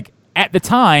 again, like, at the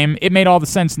time, it made all the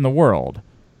sense in the world.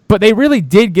 But they really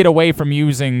did get away from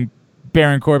using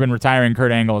Baron Corbin retiring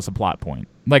Kurt Angle as a plot point.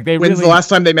 Like, When's the last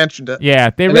time they mentioned it? Yeah,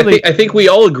 they And really... I think we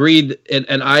all agreed,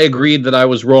 and I agreed that I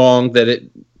was wrong, that it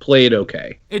played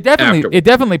okay. It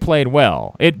definitely played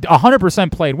well. It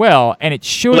 100% played well, and it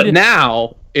should... But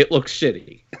now, it looks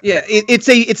shitty. Yeah,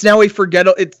 it's now a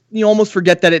forgettable. You almost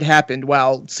forget that it happened.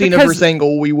 While Cena versus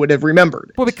Angle, we would have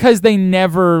remembered. Well, because they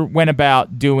never went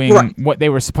about doing what they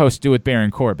were supposed to do with Baron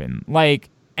Corbin. Like,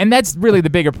 and that's really the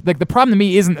bigger. Like, the problem to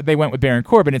me isn't that they went with Baron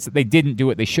Corbin; it's that they didn't do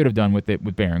what they should have done with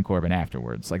Baron Corbin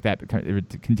afterwards. Like that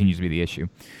it continues to be the issue.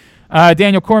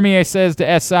 Daniel Cormier says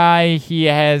to SI he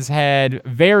has had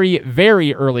very,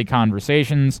 very early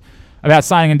conversations about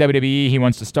signing in WWE. He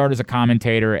wants to start as a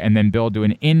commentator and then build to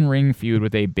an in-ring feud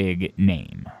with a big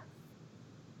name.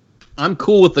 I'm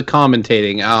cool with the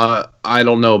commentating. I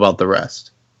don't know about the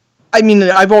rest. I mean,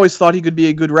 I've always thought he could be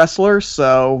a good wrestler,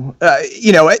 so,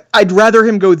 I'd rather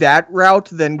him go that route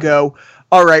than go,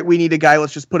 all right, we need a guy,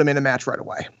 let's just put him in a match right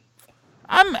away.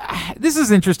 This is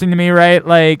interesting to me, right?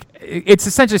 Like, it's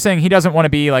essentially saying he doesn't want to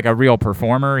be, like, a real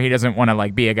performer. He doesn't want to,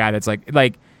 like, be a guy that's,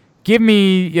 like, give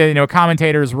me, a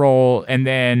commentator's role, and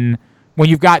then when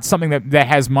you've got something that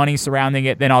has money surrounding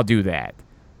it, then I'll do that.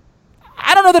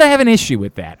 I don't know that I have an issue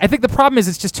with that. I think the problem is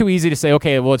it's just too easy to say,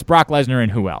 okay, well, it's Brock Lesnar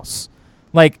and who else?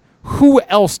 Like, who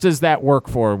else does that work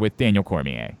for with Daniel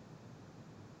Cormier?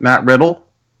 Matt Riddle?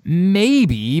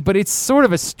 Maybe, but it's sort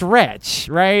of a stretch,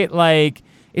 right? Like,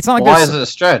 it's not like Why is it a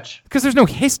stretch? Because there's no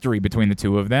history between the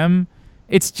two of them.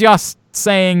 It's just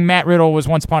saying Matt Riddle was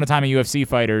once upon a time a UFC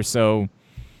fighter, so,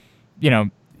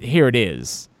 here it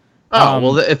is.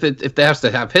 Well, if it has to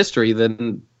have history,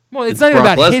 then... Well, it's not even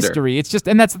Brock about Lesnar. history. It's just,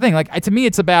 and that's the thing. Like, to me,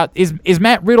 it's about, is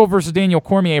Matt Riddle versus Daniel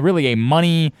Cormier really a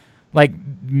money, like,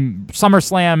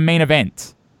 SummerSlam main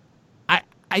event?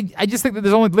 I just think that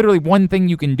there's only literally one thing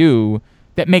you can do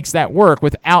that makes that work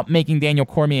without making Daniel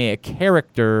Cormier a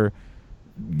character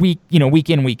week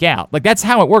in, week out. Like, that's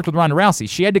how it worked with Ronda Rousey.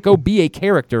 She had to go be a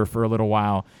character for a little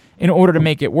while in order to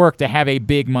make it work to have a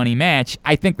big money match.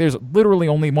 I think there's literally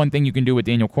only one thing you can do with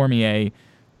Daniel Cormier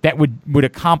that would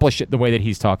accomplish it the way that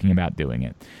he's talking about doing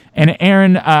it. And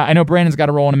Aaron, I know Brandon's got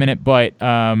to roll in a minute, but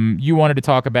you wanted to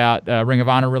talk about Ring of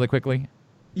Honor really quickly?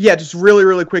 Yeah, just really,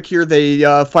 really quick here. They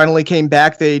finally came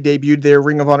back. They debuted their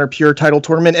Ring of Honor Pure title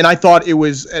tournament, and I thought it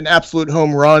was an absolute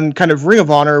home run. Kind of Ring of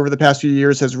Honor over the past few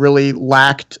years has really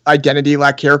lacked identity,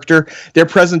 lacked character. Their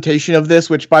presentation of this,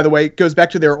 which, by the way, goes back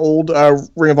to their old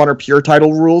Ring of Honor Pure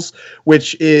title rules,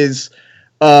 which is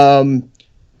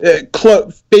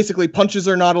basically punches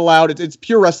are not allowed. It's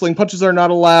pure wrestling. Punches are not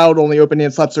allowed. Only open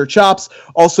hand slaps or chops.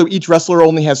 Also, each wrestler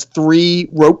only has 3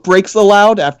 rope breaks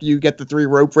allowed. After you get the 3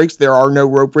 rope breaks, there are no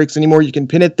rope breaks anymore. You can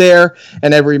pin it there,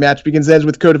 and every match begins and ends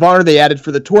with Code of Honor. They added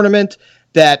for the tournament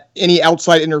that any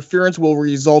outside interference will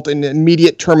result in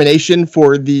immediate termination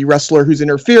for the wrestler who's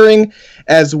interfering,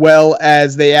 as well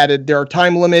as they added there are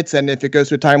time limits, and if it goes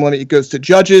to a time limit, it goes to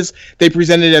judges. They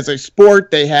presented it as a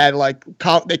sport. They had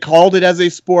they called it as a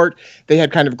sport. They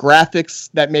had kind of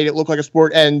graphics that made it look like a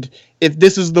sport, and if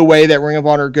this is the way that Ring of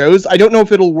Honor goes, I don't know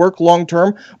if it'll work long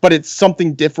term, but it's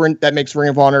something different that makes Ring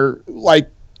of Honor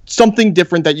something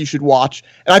different that you should watch.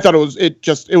 And I thought it was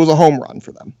a home run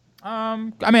for them. I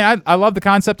mean, I love the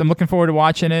concept. I'm looking forward to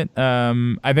watching it.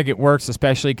 I think it works,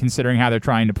 especially considering how they're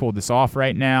trying to pull this off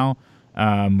right now.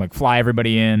 Fly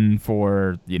everybody in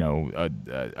for,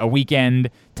 a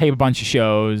weekend, tape a bunch of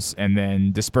shows, and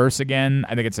then disperse again.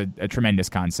 I think it's a tremendous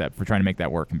concept for trying to make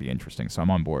that work and be interesting, so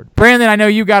I'm on board. Brandon, I know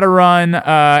you got to run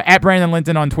at Brandon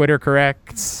Linton on Twitter,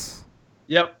 correct?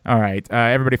 Yep. All right.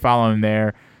 Everybody follow him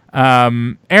there.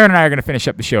 Aaron and I are going to finish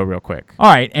up the show real quick. All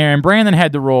right, Aaron, Brandon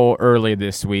had the role early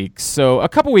this week. So a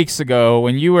couple weeks ago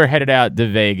when you were headed out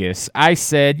to Vegas, I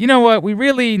said, you know what, we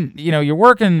really, you're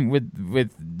working with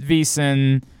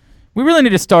VSiN. We really need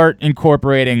to start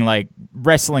incorporating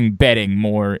wrestling betting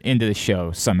more into the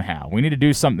show somehow. We need to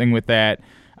do something with that.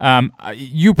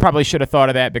 You probably should have thought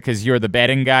of that because you're the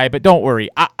betting guy, but don't worry.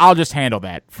 I'll just handle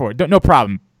that for no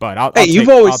problem. But you've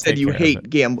always said you hate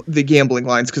the gambling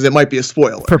lines because it might be a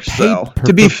spoiler.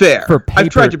 To be fair, I've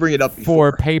tried to bring it up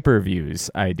before. For pay-per-views,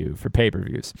 I do. For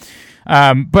pay-per-views.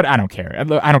 But I don't care.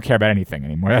 I don't care about anything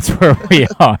anymore. That's where we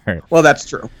are. Well, that's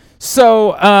true.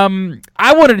 So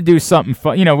I wanted to do something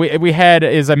fun. We had,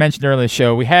 as I mentioned earlier in the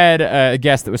show, we had a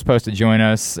guest that was supposed to join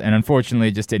us, and unfortunately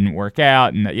it just didn't work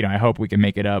out, and I hope we can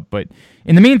make it up. But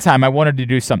in the meantime, I wanted to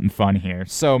do something fun here.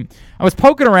 So I was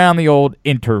poking around the old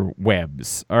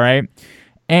interwebs, all right?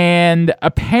 And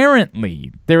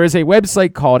apparently there is a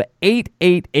website called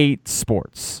 888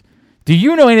 Sports. Do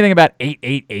you know anything about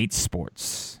 888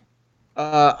 Sports?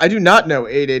 I do not know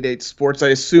 888 Sports. I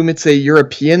assume it's a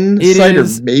European site or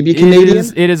maybe Canadian.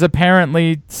 It is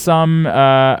apparently some.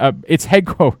 Its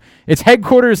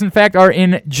headquarters, in fact, are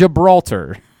in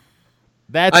Gibraltar.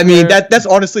 That's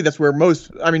honestly where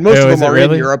most of them are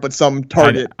in Europe, but some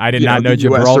target. I did not know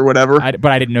Gibraltar US or whatever.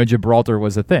 But I didn't know Gibraltar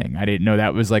was a thing. I didn't know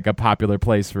that was a popular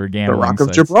place for gambling. The Rock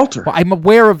of Gibraltar. Well, I'm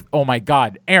aware of. Oh my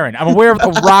God, Aaron! I'm aware of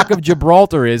the Rock of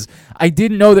Gibraltar is. I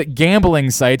didn't know that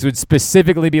gambling sites would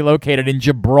specifically be located in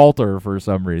Gibraltar for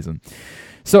some reason.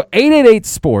 So 888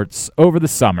 Sports over the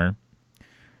summer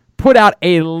put out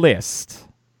a list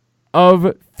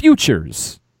of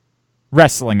futures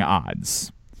wrestling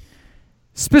odds.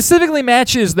 Specifically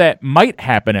matches that might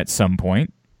happen at some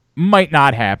point, might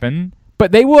not happen,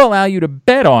 but they will allow you to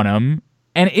bet on them,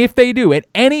 and if they do at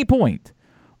any point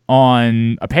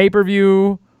on a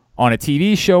pay-per-view, on a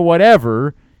TV show,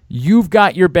 whatever, you've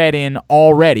got your bet in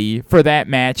already for that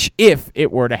match if it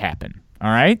were to happen,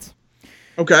 all right?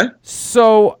 Okay.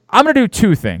 So I'm going to do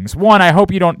 2 things. One, I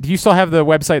hope you don't... Do you still have the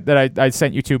website that I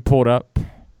sent you to pulled up?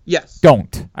 Yes.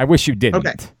 Don't. I wish you didn't.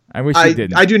 Okay. I wish you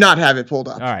didn't. I do not have it pulled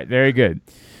up. All right, very good.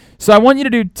 So I want you to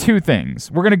do 2 things.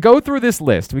 We're going to go through this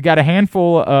list. We got a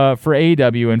handful for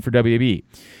AEW and for WWE.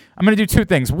 I'm going to do 2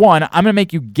 things. One, I'm going to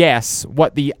make you guess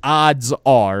what the odds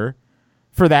are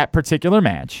for that particular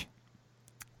match.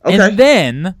 Okay. And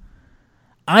then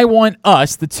I want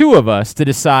us, the 2 of us, to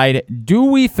decide, do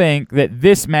we think that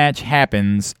this match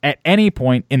happens at any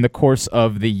point in the course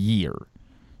of the year?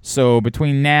 So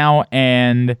between now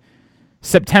and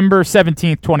September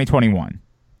 17th, 2021.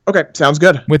 Okay, sounds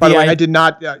good. By the way, I did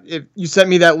not. You sent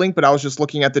me that link, but I was just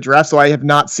looking at the draft, so I have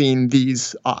not seen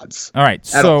these odds. All right.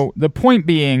 So the point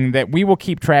being that we will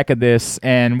keep track of this,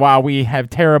 and while we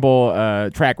have terrible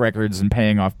track records and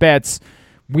paying off bets,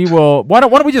 we will. Why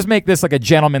don't we just make this like a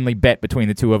gentlemanly bet between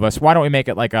the 2 of us? Why don't we make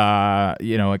it like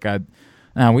you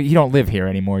don't live here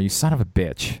anymore, you son of a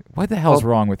bitch. What the hell's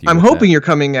wrong with you? I'm hoping you're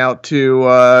coming out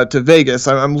to Vegas.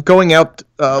 I'm going out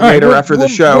later after the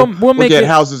show. We'll make get it,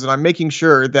 houses, and I'm making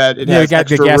sure that it we has got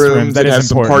the extra guest rooms, room. That it is has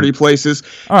some important. party places,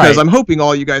 All right. because I'm hoping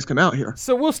all you guys come out here.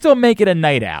 So we'll still make it a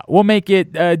night out. We'll make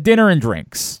it dinner and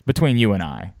drinks between you and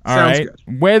I. All Sounds right?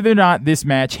 good. Whether or not this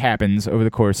match happens over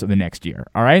the course of the next year.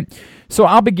 All right. So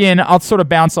I'll begin. I'll sort of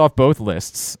bounce off both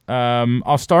lists.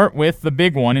 I'll start with the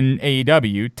big one in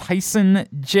AEW, Tyson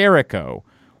Jericho.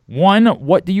 1,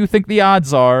 what do you think the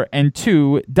odds are? And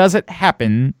 2, does it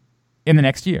happen in the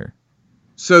next year?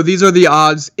 So these are the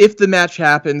odds. If the match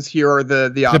happens, here are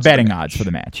the odds. The betting odds for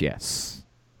the match, yes.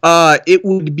 It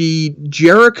would be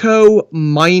Jericho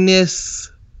minus.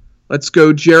 Let's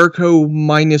go Jericho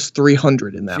minus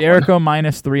 300 in that one. Jericho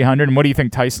minus 300. And what do you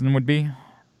think Tyson would be?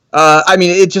 I mean,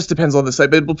 it just depends on the site,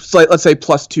 but let's say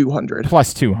plus 200.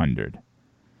 Plus 200.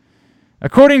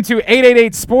 According to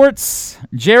 888 Sports,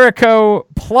 Jericho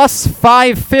plus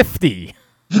 550.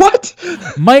 What?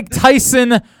 Mike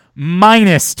Tyson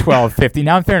minus 1250.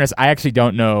 Now, in fairness, I actually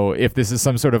don't know if this is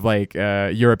some sort of like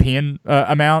European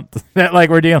amount that like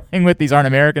we're dealing with. These aren't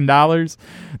American dollars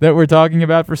that we're talking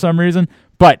about for some reason.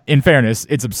 But in fairness,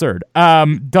 it's absurd.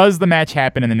 Does the match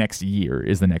happen in the next year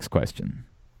is the next question.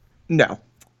 No.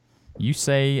 You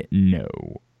say no.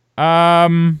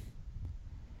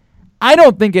 I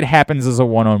don't think it happens as a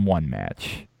one-on-one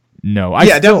match. No.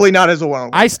 Definitely not as a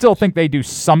one-on-one. I still think they do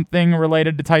something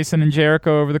related to Tyson and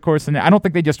Jericho over the course of the I don't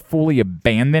think they just fully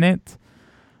abandon it.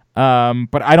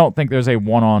 But I don't think there's a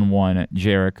one-on-one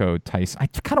Jericho-Tyson. I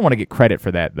kind of want to get credit for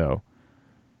that, though.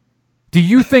 Do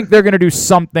you think they're going to do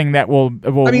something that will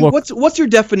I mean, look... what's your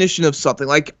definition of something?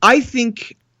 Like,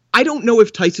 I don't know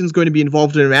if Tyson's going to be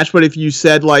involved in a match, but if you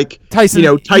said, like,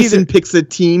 Tyson picks a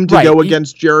team to go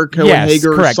against Jericho and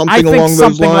Hager correct. or something I think along those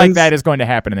something lines. like that is going to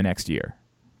happen in the next year.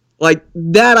 Like,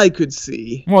 that I could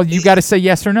see. Well, you got to say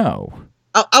yes or no.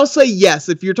 I'll say yes.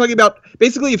 If you're talking about,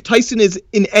 basically, if Tyson is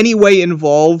in any way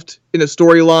involved in a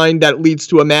storyline that leads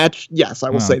to a match, yes, I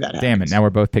will say that happens. Damn it, now we're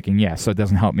both picking yes, so it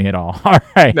doesn't help me at all. All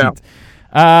right. No.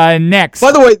 Next.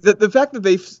 By the way, the fact that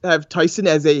they have Tyson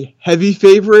as a heavy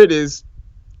favorite is,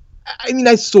 I mean,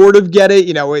 I sort of get it.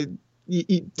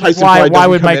 Tyson why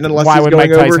would come in unless he's Mike going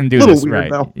Tyson over. do Little this? weird,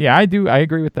 Right. though. Yeah, I do. I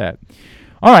agree with that.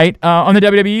 All right. On the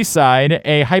WWE side,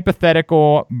 a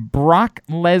hypothetical Brock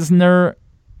Lesnar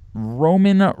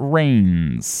Roman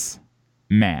Reigns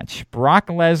match. Brock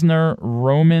Lesnar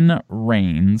Roman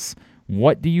Reigns.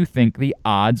 What do you think the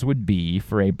odds would be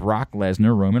for a Brock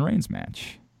Lesnar Roman Reigns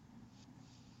match?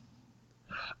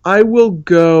 I will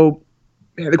go.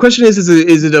 The question is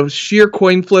it a sheer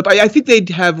coin flip? I think they'd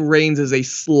have Reigns as a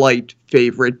slight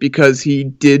favorite because he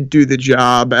did do the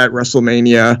job at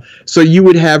WrestleMania. So you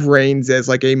would have Reigns as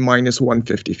like a minus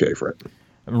 150 favorite.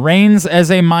 Reigns as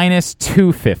a minus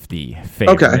 250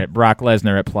 favorite. Okay. Brock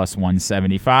Lesnar at plus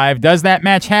 175. Does that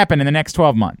match happen in the next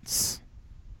 12 months?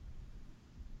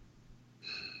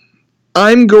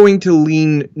 I'm going to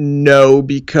lean no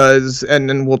because, and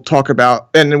then we'll talk about,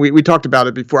 and we talked about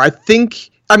it before. I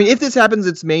mean, if this happens,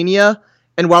 it's Mania,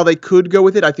 and while they could go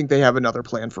with it, I think they have another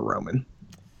plan for Roman.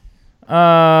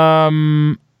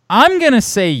 I'm going to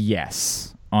say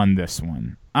yes on this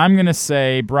one. I'm going to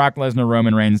say Brock Lesnar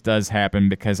Roman Reigns does happen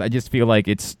because I just feel like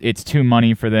it's too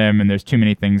money for them and there's too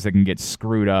many things that can get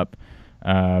screwed up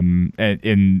in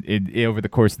over the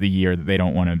course of the year that they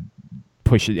don't want to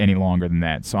push it any longer than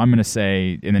that. So I'm going to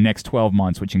say in the next 12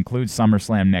 months, which includes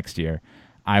SummerSlam next year,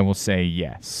 I will say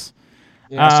yes.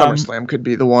 Yeah, SummerSlam could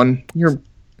be the one. You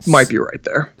might be right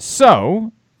there.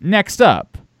 So, next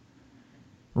up,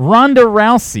 Ronda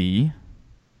Rousey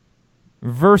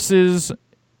versus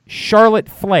Charlotte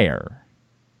Flair.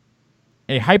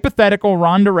 A hypothetical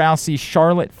Ronda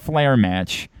Rousey-Charlotte Flair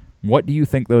match. What do you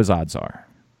think those odds are?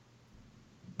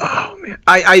 Oh, man.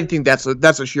 I think that's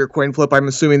a sheer coin flip. I'm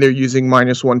assuming they're using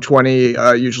minus 120.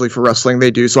 Usually for wrestling they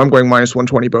do, so I'm going minus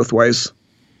 120 both ways.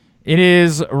 It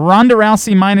is Ronda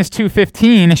Rousey minus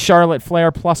 215, Charlotte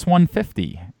Flair plus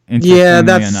 150. Yeah,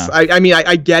 that's. I mean,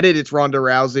 I get it. It's Ronda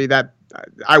Rousey. That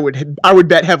I would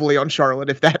bet heavily on Charlotte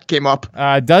if that came up.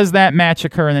 Does that match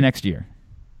occur in the next year?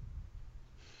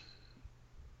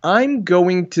 I'm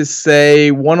going to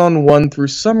say 1-on-1 through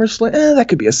SummerSlam. That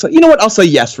could be a. You know what? I'll say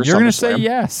yes for SummerSlam. You're going to say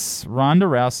yes. Ronda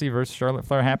Rousey versus Charlotte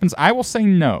Flair happens. I will say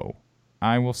no.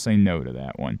 I will say no to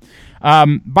that one.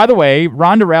 By the way,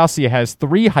 Ronda Rousey has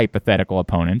 3 hypothetical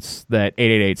opponents that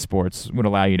 888 Sports would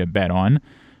allow you to bet on.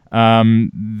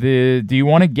 Do you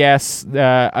want to guess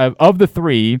of the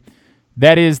 3?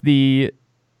 That is the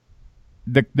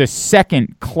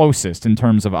second closest in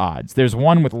terms of odds. There's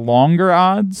one with longer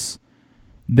odds.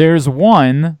 There's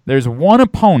one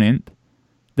opponent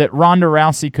that Ronda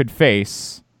Rousey could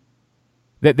face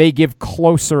that they give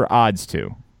closer odds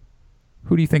to.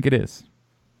 Who do you think it is?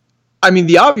 I mean,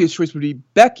 the obvious choice would be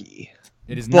Becky.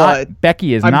 It is But not.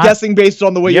 Becky is I'm not. guessing based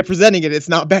on the way you're Yep. presenting it, it's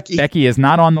not Becky. Becky is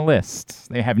not on the list.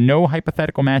 They have no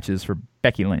hypothetical matches for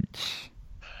Becky Lynch.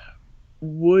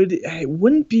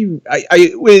 Wouldn't be.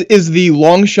 Is the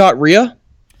long shot Rhea?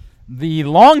 The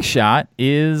long shot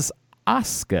is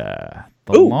Asuka.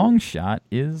 The Ooh. long shot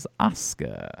is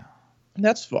Asuka.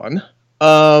 That's fun.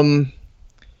 Asuka,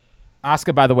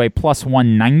 by the way, plus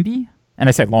 190. And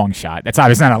I said long shot. That's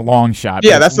obviously not a long shot.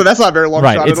 Yeah, but that's not a very long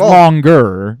right. shot It's at all.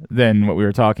 longer than what we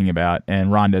were talking about,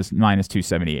 and Ronda's minus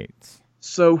 278.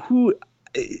 So who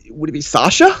would it be?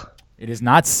 Sasha? It is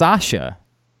not Sasha.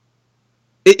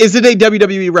 Is it a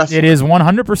WWE wrestler? It is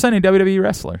 100% a WWE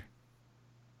wrestler.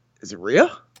 Is it Rhea?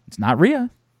 It's not Rhea.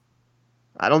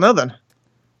 I don't know then.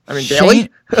 I mean, Shane- Bailey?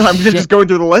 I'm just going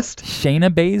through the list. Shayna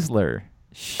Baszler.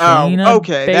 Oh, Shayna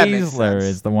okay, that makes Baszler sense.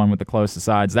 is the one with the closest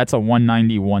odds. That's a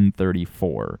 190,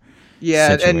 134.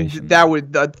 Yeah, situation. and that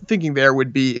would thinking there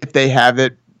would be if they have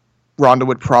it, Ronda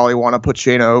would probably want to put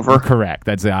Shayna over. Correct.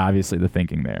 That's obviously the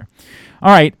thinking there.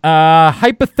 All right.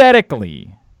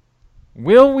 Hypothetically,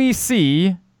 will we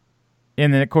see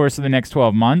in the course of the next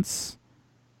 12 months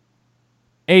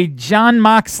a Jon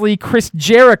Moxley Chris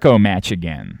Jericho match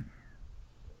again?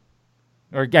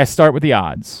 Or guys, start with the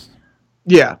odds.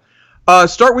 Yeah.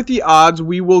 Start with the odds.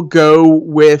 We will go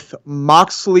with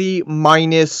Moxley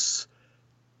minus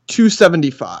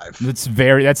 275.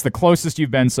 That's the closest you've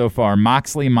been so far.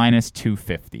 Moxley minus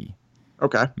 250.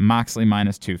 Okay. Moxley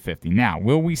minus 250. Now,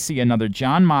 will we see another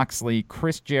Jon Moxley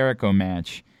Chris Jericho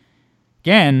match?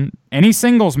 Again, any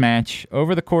singles match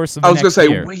over the course of the next I was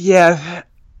year. going to say, yeah,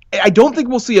 I don't think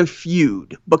we'll see a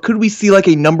feud, but could we see like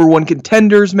a number one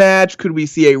contenders match? Could we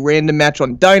see a random match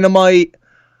on Dynamite?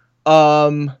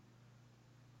 I'll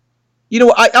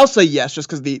say yes, just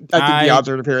because I think the odds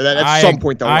are to pair that at some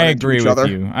point they'll run into each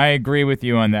other. I agree with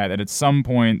you on that. That at some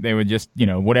point they would just,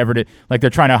 whatever like they're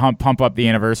trying to pump up the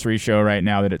anniversary show right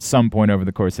now. That at some point over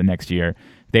the course of next year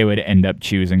they would end up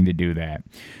choosing to do that.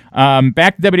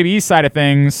 Back to WWE side of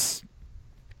things,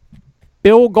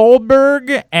 Bill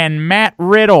Goldberg and Matt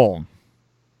Riddle.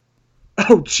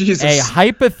 Oh, Jesus. A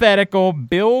hypothetical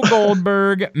Bill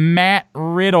Goldberg Matt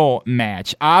Riddle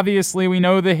match. Obviously, we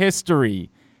know the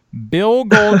history. Bill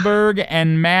Goldberg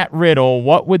and Matt Riddle,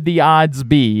 what would the odds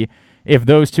be if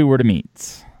those two were to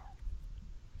meet?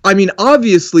 I mean,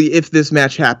 obviously, if this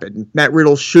match happened, Matt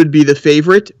Riddle should be the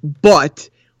favorite, but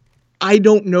I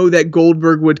don't know that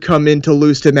Goldberg would come in to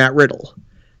lose to Matt Riddle.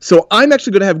 So I'm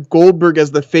actually going to have Goldberg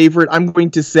as the favorite. I'm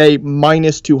going to say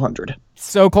minus 200.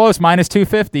 So close, minus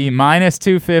 250. Minus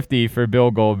 250 for Bill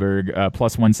Goldberg,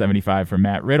 plus 175 for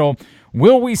Matt Riddle.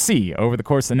 Will we see, over the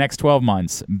course of the next 12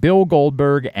 months, Bill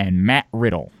Goldberg and Matt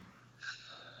Riddle?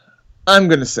 I'm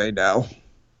going to say no.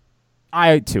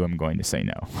 I, too, am going to say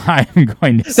no. I'm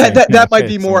going to say that no might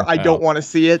be more I don't want to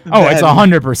see it. Oh, it's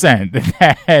 100%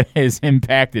 that is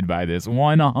impacted by this.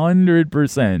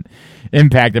 100%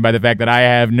 impacted by the fact that I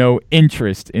have no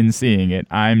interest in seeing it.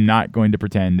 I'm not going to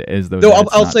pretend as though No,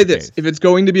 that's I'll not say the this. case. If it's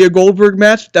going to be a Goldberg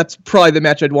match, that's probably the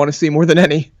match I'd want to see more than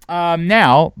any.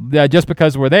 Now, just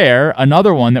because we're there,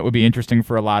 another one that would be interesting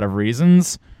for a lot of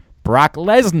reasons, Brock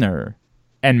Lesnar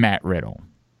and Matt Riddle.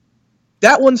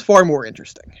 That one's far more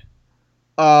interesting.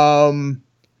 I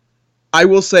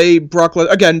will say Brock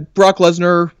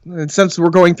Lesnar, and since we're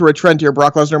going through a trend here,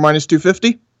 Brock Lesnar minus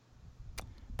 250.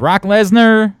 Brock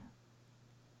Lesnar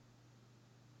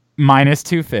minus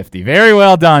 250. Very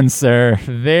well done, sir.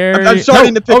 I'm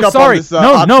starting to pick up on this.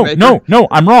 No.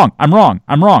 I'm wrong.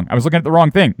 I was looking at the wrong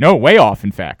thing. No, way off,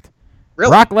 in fact. Really?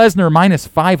 Brock Lesnar minus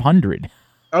 500.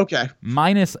 Okay.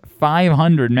 Minus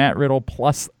 500. Matt Riddle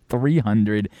plus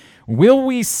 300. Will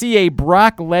we see a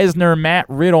Brock Lesnar Matt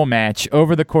Riddle match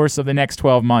over the course of the next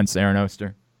 12 months, Aaron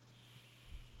Oster?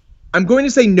 I'm going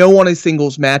to say no on a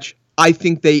singles match. I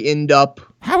think they end up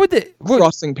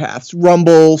crossing paths,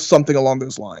 Rumble, something along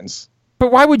those lines.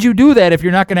 But why would you do that if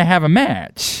you're not going to have a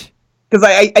match? Because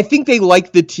I think they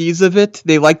like the tease of it.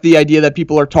 They like the idea that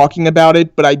people are talking about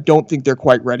it, but I don't think they're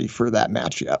quite ready for that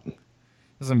match yet.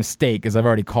 This is a mistake, because I've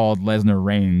already called Lesnar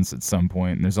Reigns at some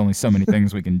point, and there's only so many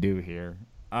things we can do here.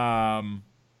 I'm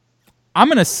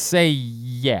going to say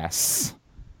yes,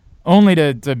 only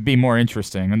to be more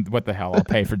interesting. And what the hell, I'll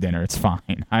pay for dinner. It's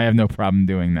fine. I have no problem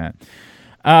doing that.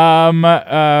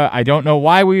 I don't know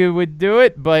why we would do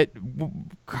it, but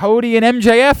Cody and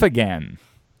MJF again.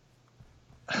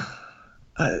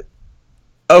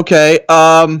 Okay.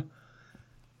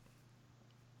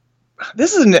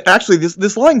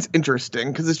 This line's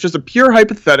interesting because it's just a pure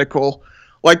hypothetical.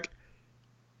 Like,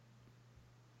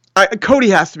 Cody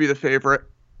has to be the favorite.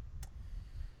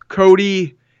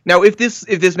 Cody Now, if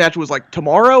this match was like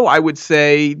tomorrow, I would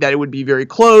say that it would be very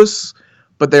close,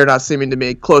 but they're not seeming to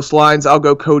make close lines. I'll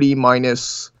go Cody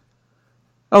minus.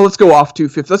 Oh, let's go off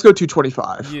 250. Let's go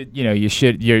 225. You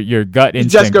should. Your gut Just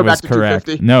instinct go was back to correct.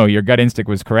 250. No, your gut instinct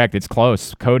was correct. It's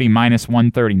close. Cody minus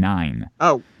 139.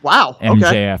 Oh, wow. Okay.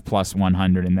 MJF plus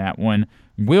 100 in that one.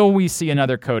 Will we see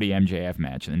another Cody MJF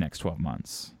match in the next 12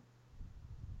 months?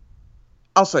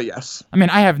 I'll say yes. I mean,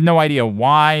 I have no idea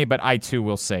why, but I too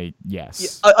will say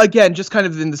yes. Again, just kind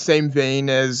of in the same vein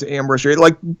as Ambrose.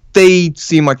 Like, they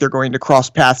seem like they're going to cross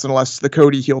paths unless the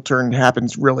Cody heel turn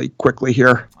happens really quickly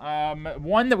here.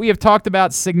 One that we have talked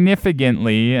about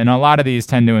significantly, and a lot of these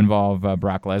tend to involve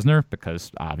Brock Lesnar,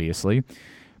 because obviously.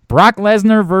 Brock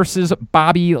Lesnar versus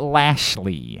Bobby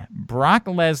Lashley. Brock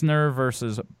Lesnar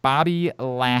versus Bobby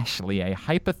Lashley. A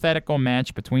hypothetical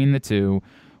match between the two.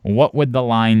 What would the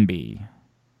line be?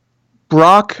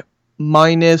 Brock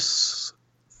minus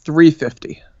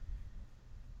 350.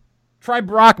 Try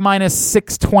Brock minus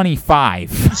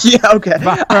 625. Yeah, okay.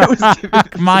 I was giving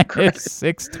it some Minus credit.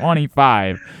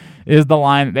 625 is the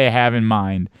line that they have in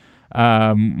mind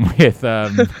with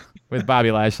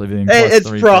Bobby Lashley being Hey, plus it's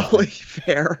 350. probably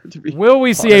fair to be. Will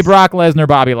we see a honest. Brock Lesnar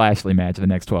Bobby Lashley match in the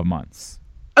next 12 months?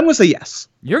 I'm going to say yes.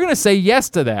 You're going to say yes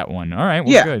to that one. All right,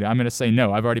 well, Yeah. good. I'm going to say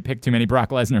no. I've already picked too many Brock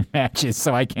Lesnar matches,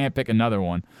 so I can't pick another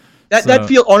one.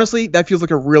 That feels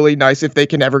like a really nice, if they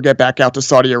can ever get back out to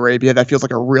Saudi Arabia, that feels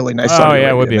like a really nice Saudi Arabia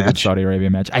it would be a good match. Saudi Arabia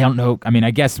match. I don't know. I mean,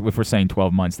 I guess if we're saying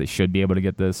 12 months, they should be able to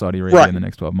get the Saudi Arabia Right. in the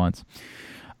next 12 months.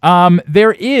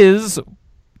 There is,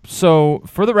 so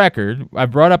for the record, I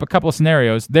brought up a couple of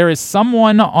scenarios. There is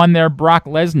someone on their Brock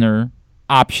Lesnar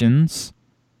options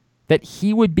that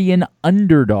he would be an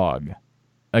underdog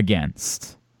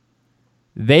against.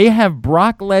 They have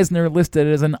Brock Lesnar listed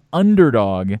as an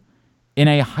underdog in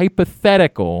a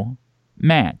hypothetical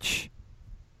match.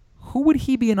 Who would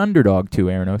he be an underdog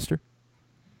to, Aaron Oster?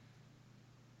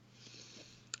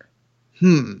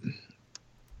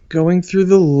 Going through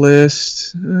the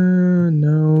list.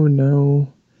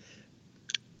 No.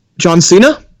 John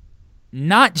Cena?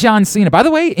 Not John Cena. By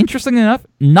the way, interestingly enough,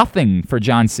 nothing for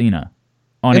John Cena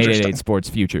on Interesting. 888 Sports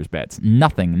Futures Bets.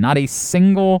 Nothing. Not a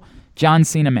single John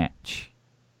Cena match.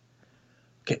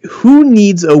 Okay, who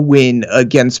needs a win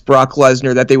against Brock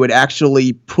Lesnar that they would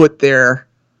actually put there?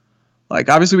 Like,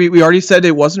 obviously, we already said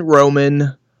it wasn't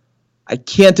Roman. I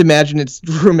can't imagine it's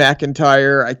Drew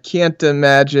McIntyre. I can't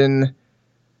imagine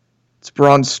it's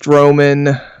Braun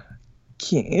Strowman.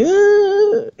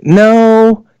 Can't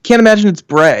imagine it's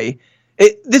Bray.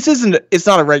 It's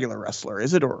not a regular wrestler,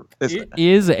 is it? Or is it? It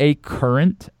is a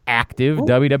current active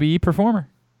WWE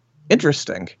performer.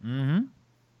 Interesting. Mm-hmm.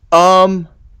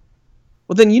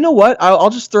 Well, then you know what? I'll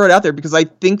just throw it out there because I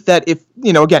think that if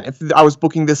I was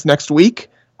booking this next week,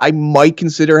 I might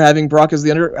consider having Brock as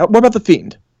the under. What about the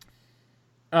Fiend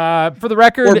For the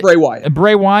record, or Bray Wyatt?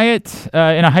 Bray Wyatt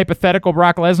in a hypothetical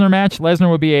Brock Lesnar match, Lesnar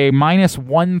would be a minus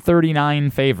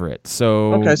 139 favorite.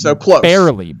 So Okay, so close.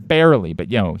 barely, but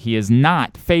he is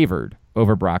not favored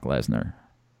over Brock Lesnar.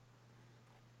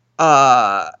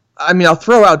 I mean, I'll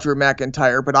throw out Drew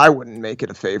McIntyre, but I wouldn't make it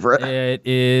a favorite. It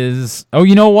is. Oh,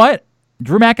 you know what?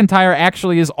 Drew McIntyre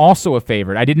actually is also a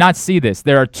favorite. I did not see this.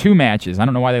 There are two matches. I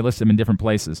don't know why they listed them in different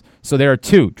places. So there are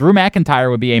two. Drew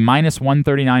McIntyre would be a minus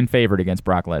 139 favorite against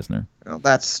Brock Lesnar. Oh,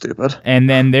 that's stupid. And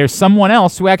then there's someone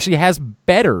else who actually has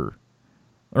better.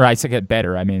 Or I say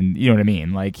better. I mean, you know what I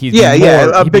mean? Like he'd be a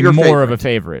he'd bigger be more of a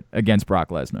favorite. favorite against Brock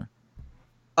Lesnar.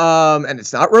 And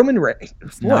it's not Roman Reigns.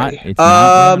 It's not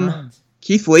Roman Reigns.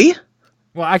 Keith Lee.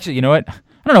 Well, actually, you know what? I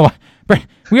don't know why.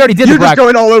 We already did You're the Brock. just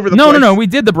going all over the no, place. No. We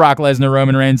did the Brock Lesnar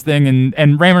Roman Reigns thing,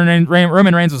 and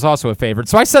Roman Reigns was also a favorite.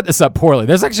 So I set this up poorly.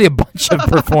 There's actually a bunch of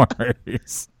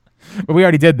performers, but we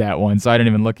already did that one, so I didn't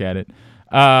even look at it.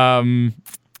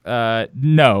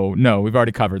 No, we've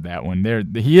already covered that one.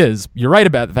 He is. You're right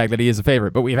about the fact that he is a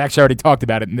favorite, but we've actually already talked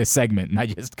about it in this segment, and I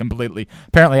just apparently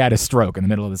had a stroke in the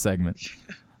middle of the segment.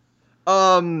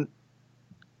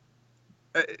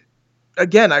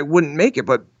 Again, I wouldn't make it,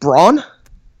 but Braun.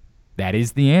 That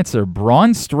is the answer.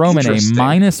 Braun Strowman, a Interesting.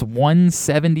 minus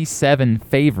 177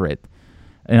 favorite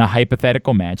in a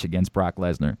hypothetical match against Brock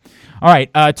Lesnar. All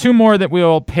right, two more that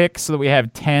we'll pick so that we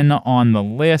have 10 on the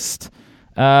list.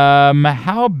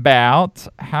 How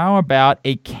about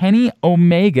a Kenny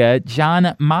Omega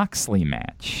John Moxley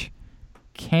match?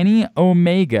 Kenny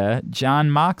Omega John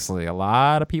Moxley. A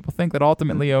lot of people think that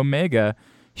ultimately Omega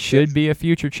should be a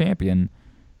future champion.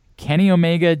 Kenny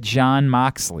Omega John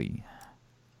Moxley.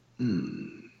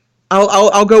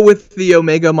 I'll go with the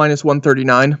Omega minus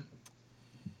 139.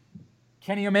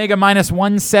 Kenny Omega minus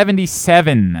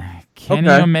 177. Kenny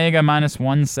Okay. Omega minus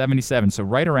 177. So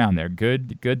right around there.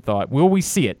 Good thought. Will we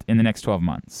see it in the next 12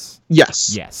 months?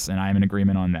 Yes. Yes, and I'm in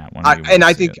agreement on that one. I We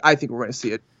will see think we're going to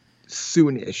see it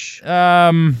soonish.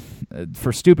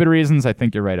 For stupid reasons, I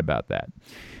think you're right about that.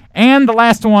 And the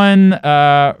last one,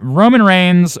 Roman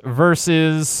Reigns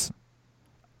versus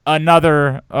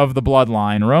another of the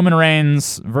bloodline. Roman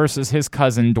Reigns versus his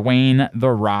cousin, Dwayne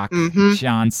The Rock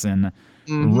Johnson.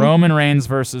 Roman Reigns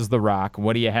versus The Rock.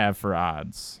 What do you have for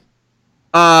odds?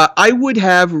 I would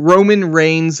have Roman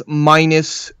Reigns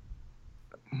minus.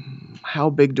 How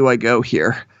big do I go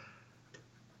here?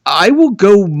 I will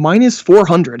go minus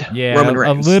 400. Yeah, Roman a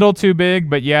Reigns. little too big,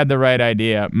 but you had the right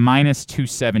idea. Minus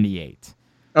 278.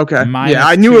 Okay. Minus Yeah,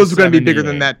 I knew it was going to be bigger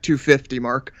 278. than that 250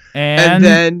 mark. And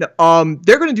then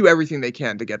they're going to do everything they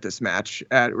can to get this match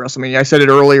at WrestleMania. I said it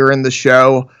earlier in the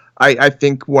show. I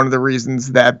think one of the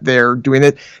reasons that they're doing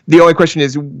it, the only question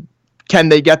is, can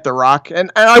they get The Rock?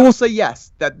 And I will say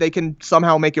yes, that they can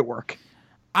somehow make it work.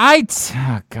 I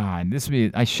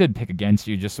should pick against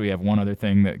you just so we have one other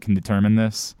thing that can determine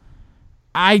this.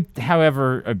 I,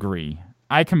 however, agree.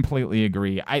 I completely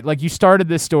agree. You started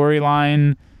this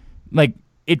storyline,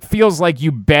 it feels like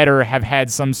you better have had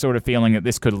some sort of feeling that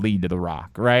this could lead to The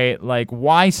Rock, right?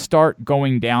 Why start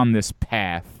going down this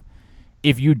path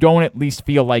if you don't at least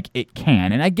feel like it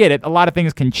can? And I get it. A lot of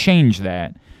things can change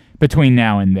that between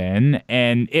now and then,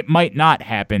 and it might not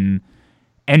happen.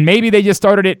 And maybe they just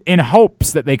started it in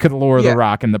hopes that they could lure The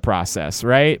Rock in the process,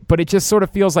 right? But it just sort of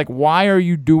feels like, why are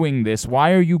you doing this?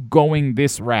 Why are you going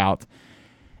this route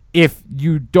if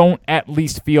you don't at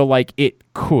least feel like it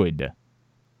could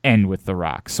end with The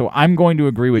Rock? So I'm going to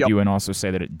agree with you and also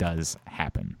say that it does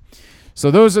happen.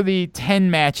 So those are the 10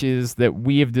 matches that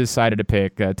we have decided to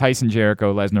pick. Tyson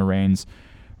Jericho, Lesnar Reigns,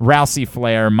 Rousey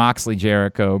Flair, Moxley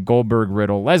Jericho, Goldberg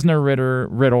Riddle, Lesnar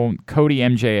Riddle, Cody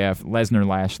MJF, Lesnar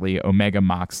Lashley, Omega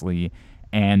Moxley,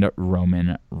 and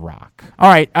Roman Rock. All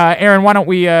right, Aaron, why don't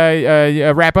we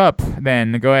wrap up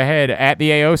then? Go ahead, at the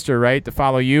Aoster, right, to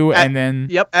follow you, and then...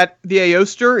 Yep, at the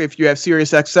Aoster. If you have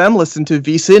SiriusXM, listen to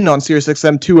VSiN on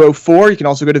SiriusXM 204. You can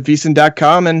also go to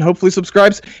VSiN.com and hopefully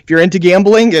subscribe. If you're into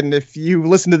gambling, and if you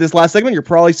listen to this last segment, you're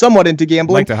probably somewhat into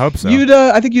gambling. I'd like to hope so.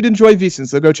 I think you'd enjoy VSiN,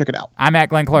 so go check it out. I'm at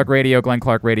Glenn Clark Radio,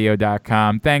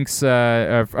 GlennClarkRadio.com. Thanks.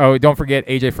 Don't forget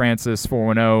AJ Francis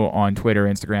 410 on Twitter,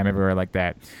 Instagram, everywhere like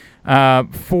that.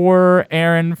 For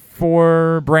Aaron,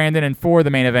 for Brandon, and for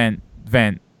the main event,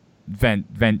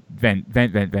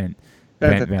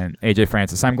 AJ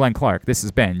Francis. I'm Glenn Clark. This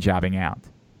has been Jobbing Out.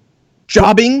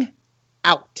 Jobbing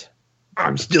out.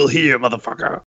 I'm still here, motherfucker.